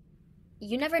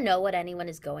you never know what anyone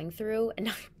is going through.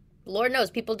 And Lord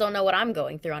knows people don't know what I'm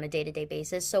going through on a day-to-day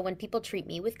basis. So when people treat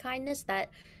me with kindness,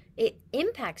 that it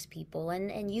impacts people,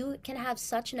 and you can have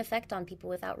such an effect on people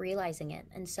without realizing it.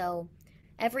 And so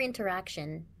every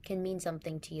interaction can mean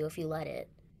something to you if you let it.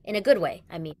 In a good way,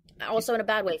 I mean. Also in a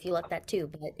bad way if you let that too,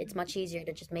 but it's much easier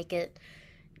to just make it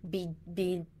be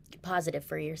positive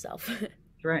for yourself.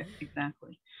 right,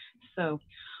 exactly. So,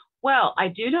 well, I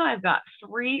do know I've got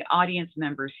three audience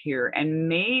members here, and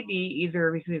maybe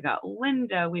either because we've got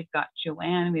Linda, we've got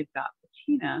Joanne, we've got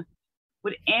Bettina.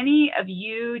 Would any of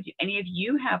you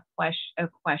have a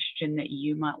question that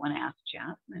you might want to ask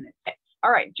Jasmine?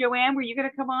 All right, Joanne, were you going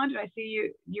to come on? Did I see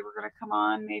you were going to come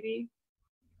on? Maybe.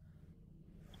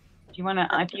 Do you want to?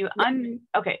 If you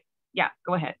okay, yeah,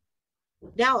 go ahead.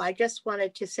 No, I just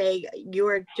wanted to say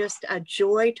you're just a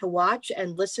joy to watch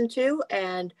and listen to,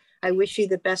 and I wish you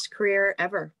the best career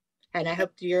ever. And I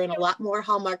hope you're in a lot more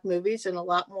Hallmark movies and a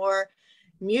lot more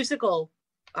musical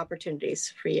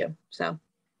opportunities for you. So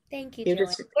Thank you, you're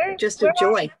Joanne. just a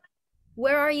joy.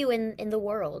 Where are you in the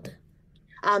world?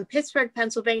 Pittsburgh,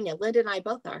 Pennsylvania. Linda and I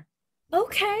both are.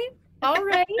 Okay. All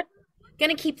right.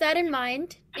 Gonna keep that in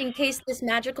mind in case this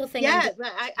magical thing I'm Yeah,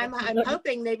 doing. I'm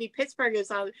hoping maybe Pittsburgh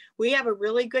is on. We have a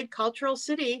really good cultural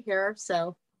city here,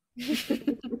 so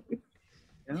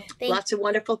lots of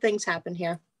wonderful things happen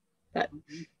here. But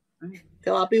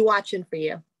so I'll be watching for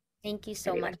you. Thank you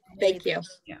so much. Thank you.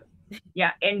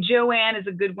 Yeah, and Joanne is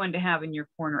a good one to have in your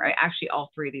corner. Actually,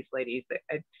 all three of these ladies.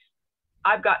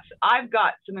 I've got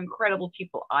some incredible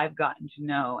people I've gotten to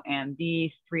know, and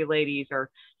these three ladies are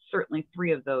certainly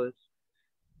three of those.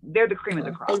 They're the cream of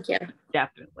the crop. Thank you.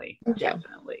 Definitely. Yeah.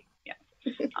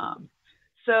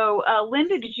 So,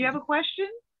 Linda, did you have a question?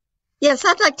 Yes,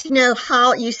 I'd like to know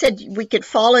how you said we could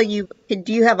follow you.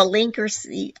 Do you have a link or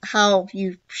see how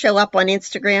you show up on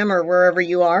Instagram or wherever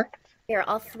you are? Here,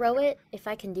 I'll throw it, if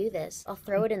I can do this, I'll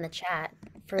throw it in the chat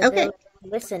for Okay. those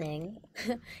listening.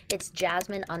 It's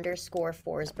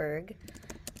Jasmine_Forsberg,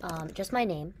 just my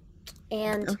name.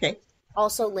 And Okay.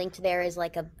 also linked there is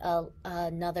like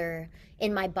another,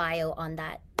 in my bio on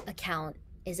that account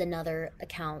is another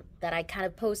account that I kind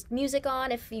of post music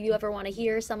on if you ever want to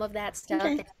hear some of that stuff.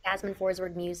 Okay. It's Jasmine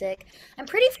Forsberg Music. I'm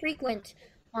pretty frequent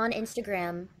on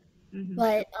Instagram,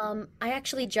 but I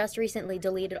actually just recently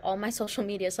deleted all my social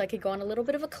media so I could go on a little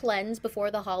bit of a cleanse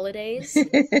before the holidays.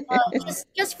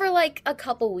 Just for like a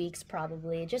couple weeks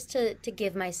probably, just to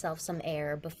give myself some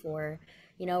air before,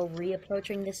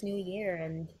 reapproaching this new year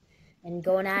and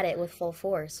going at it with full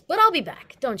force. But I'll be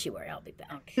back. Don't you worry, I'll be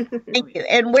back. Thank you.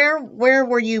 And where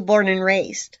were you born and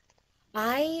raised?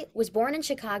 I was born in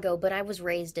Chicago, but I was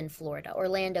raised in Florida.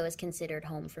 Orlando is considered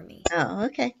home for me. Oh,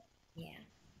 okay. Yeah.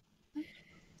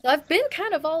 So I've been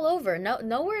kind of all over.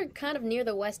 Nowhere kind of near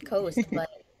the West Coast,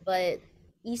 but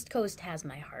East Coast has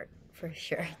my heart for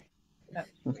sure. That's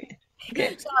great.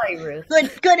 Good. Sorry, Ruth.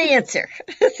 Good answer.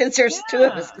 Since there's two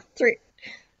of Yeah. us, three.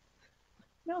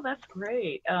 No, that's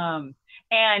great. And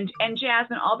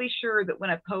Jasmine, I'll be sure that when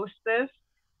I post this,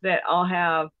 that I'll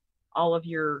have all of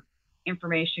your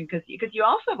information because you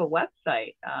also have a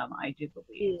website, I do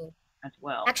believe Ew. as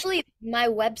well. Actually, my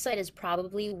website is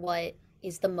probably what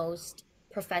is the most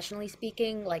professionally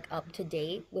speaking, like up to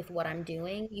date with what I'm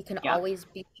doing. You can Yeah. always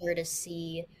be sure to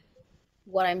see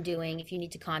what I'm doing if you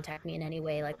need to contact me in any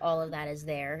way. Like all of that is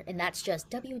there. And that's just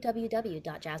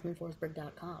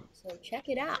www.jasmineforsberg.com. So check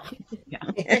it out. Yeah.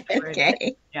 Great.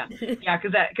 Okay. Yeah. Yeah,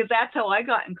 because that's how I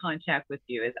got in contact with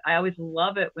you. Is I always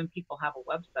love it when people have a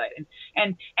website.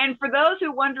 And for those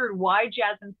who wondered why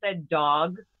Jasmine said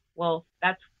dog, well,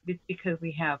 it's because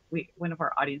we one of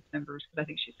our audience members, because I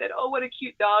think she said, "Oh, what a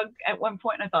cute dog" at one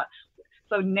point, and I thought,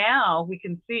 so now we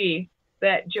can see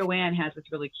that Joanne has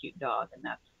this really cute dog, and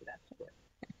that's good.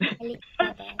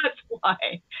 That's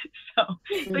why. So,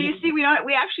 but you see, we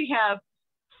actually have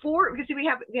four, because we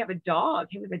have a dog.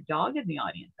 Hey, we have a dog in the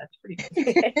audience. That's pretty cool.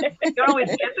 You don't always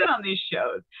get it on these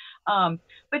shows.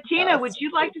 But Tina, would you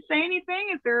like to say anything?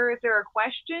 Is there a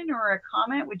question or a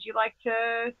comment? Would you like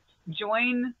to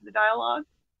join the dialogue?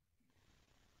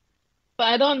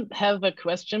 I don't have a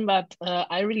question, but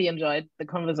I really enjoyed the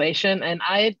conversation, and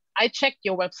I checked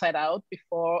your website out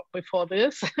before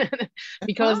this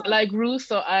because like Ruth,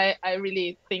 so I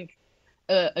really think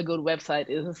a good website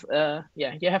is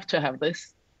you have to have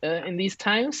this in these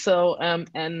times. So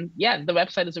and yeah, the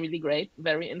website is really great,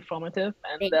 very informative,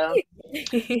 and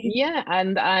yeah,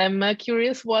 and I'm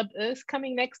curious what is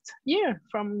coming next year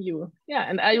from you. Yeah,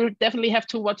 and I would definitely have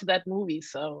to watch that movie.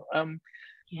 So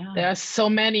yeah, there are so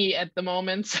many at the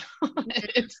moment. So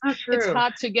it's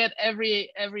hard to get every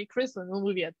Christmas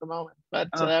movie at the moment. But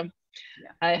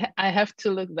I have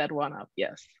to look that one up.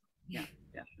 Yes. Yeah,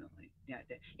 definitely.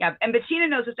 Yeah. And Bettina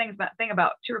knows the thing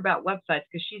about websites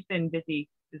because she's been busy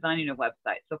designing a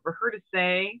website. So for her to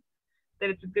say that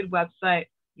it's a good website,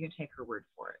 you can take her word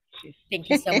for it. Thank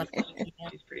you so much.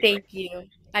 She's pretty Thank great. you.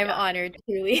 I'm honored,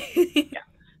 truly. Yeah.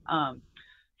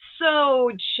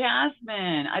 So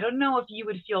Jasmine, I don't know if you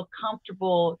would feel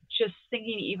comfortable just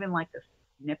singing even like a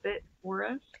snippet for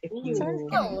us. If you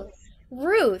Oh,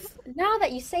 Ruth, now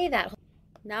that you say that,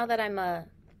 now that I'm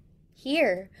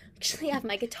here, actually have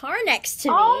my guitar next to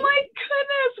me. Oh my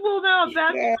goodness! Well, no,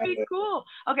 that's pretty cool.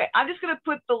 Okay, I'm just gonna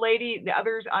put the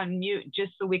others on mute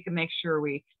just so we can make sure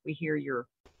we hear your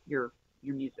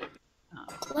music.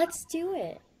 Let's do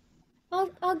it.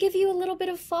 I'll give you a little bit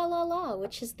of Fa La La,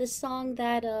 which is the song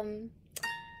that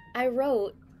I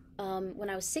wrote when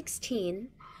I was 16,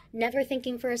 never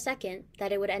thinking for a second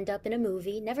that it would end up in a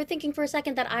movie, never thinking for a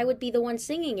second that I would be the one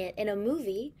singing it in a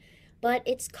movie, but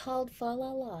it's called Fa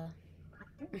La La.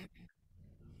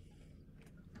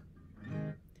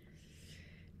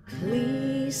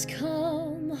 Please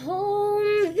come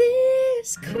home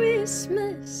this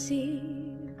Christmas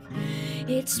Eve.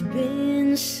 It's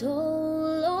been so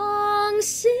long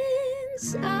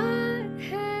since I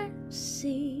have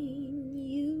seen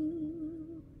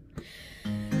you.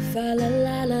 Fa la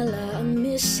la la la, I'm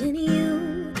missing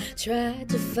you. Tried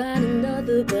to find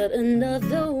another, but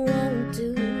another won't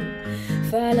do.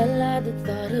 Fa la la, the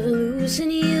thought of losing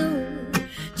you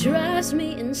drives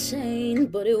me insane,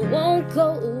 but it won't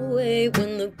go away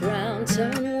when the ground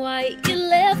turned white. You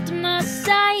left my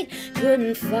sight,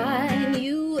 couldn't find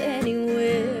you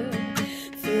anywhere.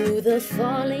 Through the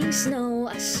falling snow,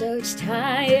 I searched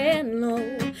high and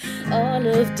low. All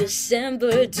of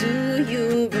December, do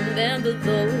you remember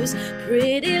those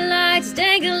pretty lights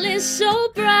dangling so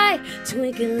bright,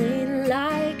 twinkling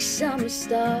like summer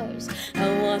stars? I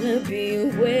wanna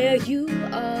be where you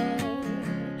are.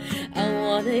 I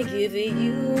wanna give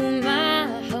you my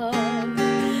heart.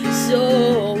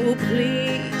 So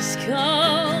please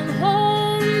come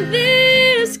home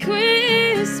this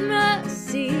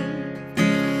Christmas Eve.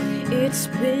 It's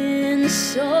been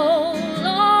so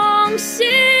long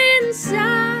since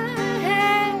I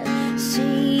have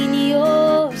seen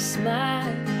your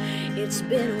smile. It's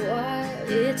been a while,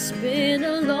 it's been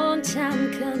a long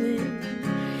time coming.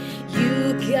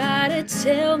 You gotta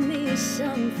tell me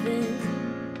something.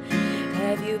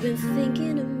 Have you been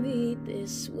thinking of me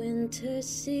this winter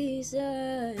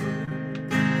season?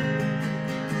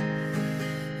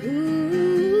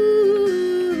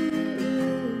 Ooh,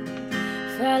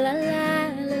 fa la la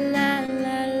la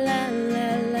la la la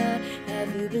la.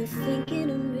 Have you been thinking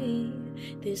of me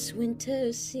this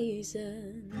winter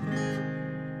season?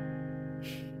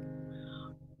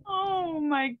 Oh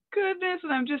my goodness!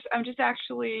 And I'm just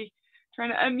actually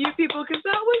Trying to unmute people because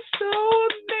that was so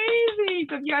amazing.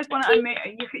 So if you guys want to unmute,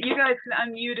 you guys can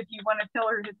unmute if you want to tell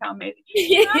her just how amazing.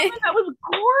 Jasmine, that was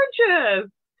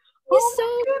gorgeous. It's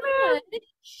so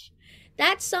much.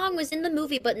 That song was in the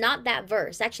movie, but not that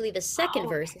verse. Actually, the second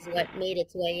verse is what made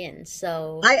its way in.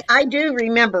 So I do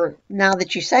remember, now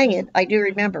that you sang it, I do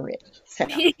remember it. So.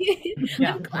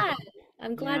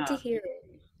 I'm glad to hear it.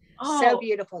 So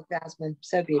beautiful, Jasmine.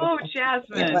 So beautiful. Oh,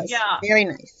 Jasmine. It was very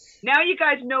nice. Now you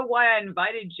guys know why I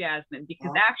invited Jasmine,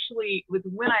 because actually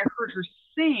when I heard her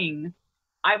sing,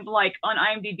 I'm like on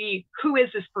IMDb, who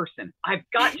is this person? I've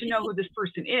got to know who this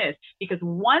person is, because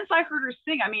once I heard her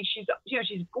sing, I mean, she's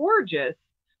gorgeous,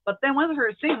 but then once I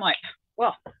heard her sing, I'm like,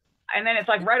 well, and then it's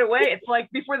like right away, it's like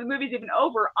before the movie's even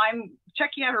over, I'm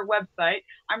checking out her website,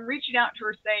 I'm reaching out to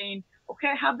her saying, okay,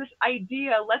 I have this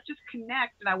idea, let's just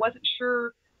connect. And I wasn't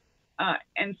sure.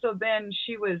 And so then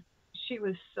she was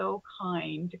so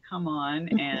kind to come on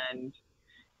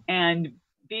and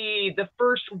be the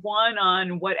first one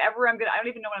on whatever I don't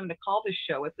even know what I'm gonna call this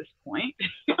show at this point.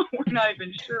 We're not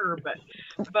even sure, but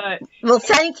well,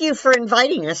 thank you for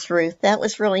inviting us, Ruth. That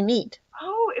was really neat.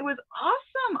 Oh, it was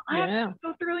awesome. I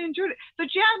so thoroughly enjoyed it. So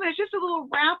Jasmine, it's just a little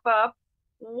wrap up.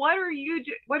 What are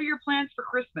your plans for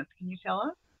Christmas? Can you tell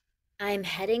us? I'm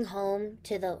heading home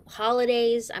to the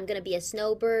holidays. I'm going to be a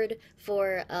snowbird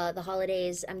for the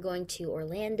holidays. I'm going to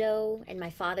Orlando, and my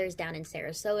father's down in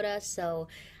Sarasota. So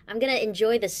I'm going to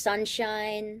enjoy the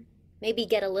sunshine, maybe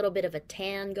get a little bit of a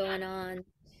tan going on.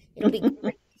 It'll be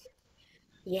great.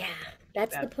 Yeah,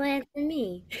 that's the plan for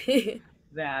me.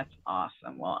 That's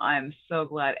awesome. Well, I'm so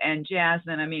glad. And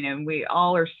Jasmine, I mean, and we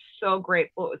all are so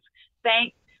grateful. It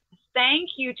was thank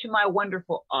you to my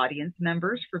wonderful audience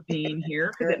members for being here,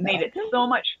 because it made it so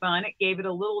much fun. It gave it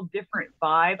a little different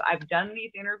vibe. I've done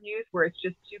these interviews where it's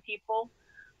just two people,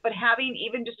 but having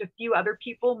even just a few other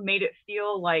people made it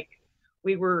feel like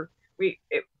it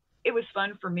was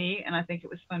fun for me, and I think it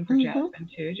was fun for Jasmine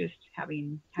too, just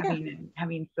having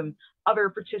some other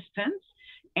participants.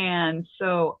 And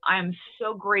so I'm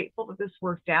so grateful that this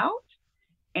worked out,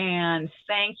 and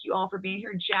thank you all for being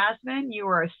here. Jasmine, you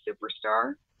are a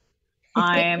superstar.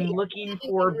 I am looking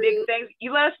for big things.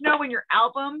 You let us know when your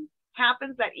album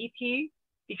happens, that EP,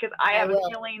 because I have a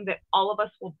feeling that all of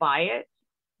us will buy it.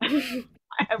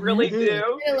 I really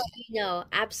do. Let me know.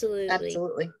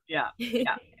 Absolutely. Yeah.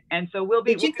 And so we'll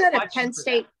be. Did you go to Penn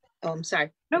State? Oh, I'm sorry.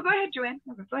 No, go ahead, Joanne.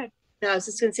 No, go ahead. No, I was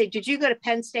just going to say, did you go to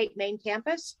Penn State main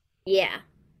campus? Yeah,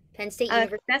 Penn State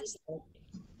University.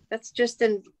 That's just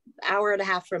an hour and a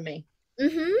half from me.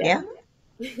 Yeah.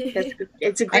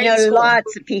 It's a great I know school.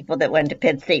 lots of people that went to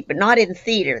Penn State, but not in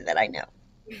theater that I know.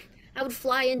 I would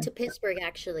fly into Pittsburgh,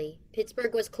 actually.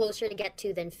 Pittsburgh was closer to get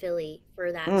to than Philly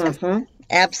for that.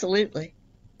 Absolutely.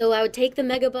 So I would take the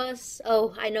megabus.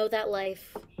 Oh, I know that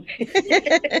life. This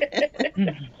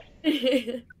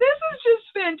is just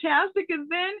fantastic. And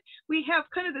then we have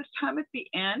kind of this time at the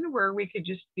end where we could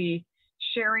just be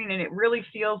sharing, and it really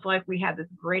feels like we had this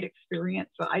great experience.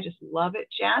 So I just love it.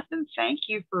 Jasmine, thank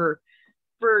you for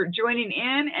joining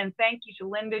in, and thank you to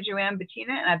Linda, Joanne,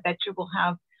 Bettina, and I bet you will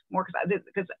have more,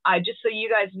 because I just, so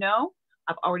you guys know,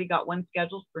 I've already got one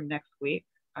scheduled for next week.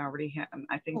 I already have.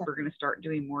 I think we're going to start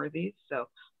doing more of these, so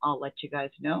I'll let you guys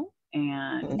know.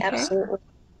 And absolutely.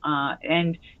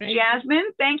 And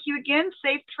Jasmine, thank you again.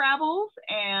 Safe travels,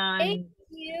 and thank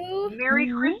you. Merry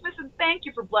Christmas, and thank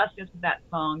you for blessing us with that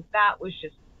song. That was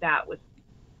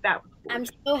cool. I'm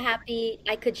so happy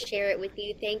I could share it with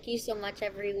you. Thank you so much,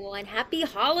 everyone. Happy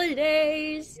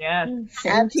holidays. Yes.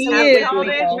 Happy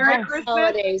holidays. Merry Christmas.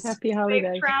 Holidays. Happy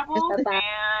holidays. Safe travels.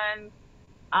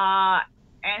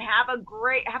 And have a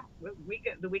great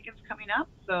weekend. The weekend's coming up.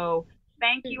 So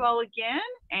thank you all again.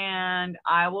 And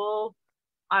I will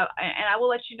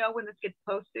let you know when this gets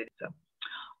posted. So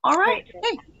all right.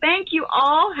 Thank you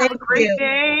all. Have a great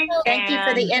day. Thank you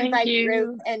for the invite,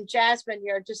 Ruth. And Jasmine,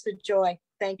 you're just a joy.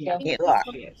 Thank you. You are.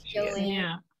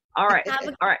 Yeah. All right.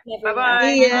 All right. Bye-bye.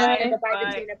 Bye,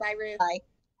 Bettina. Bye, Ruth. Bye.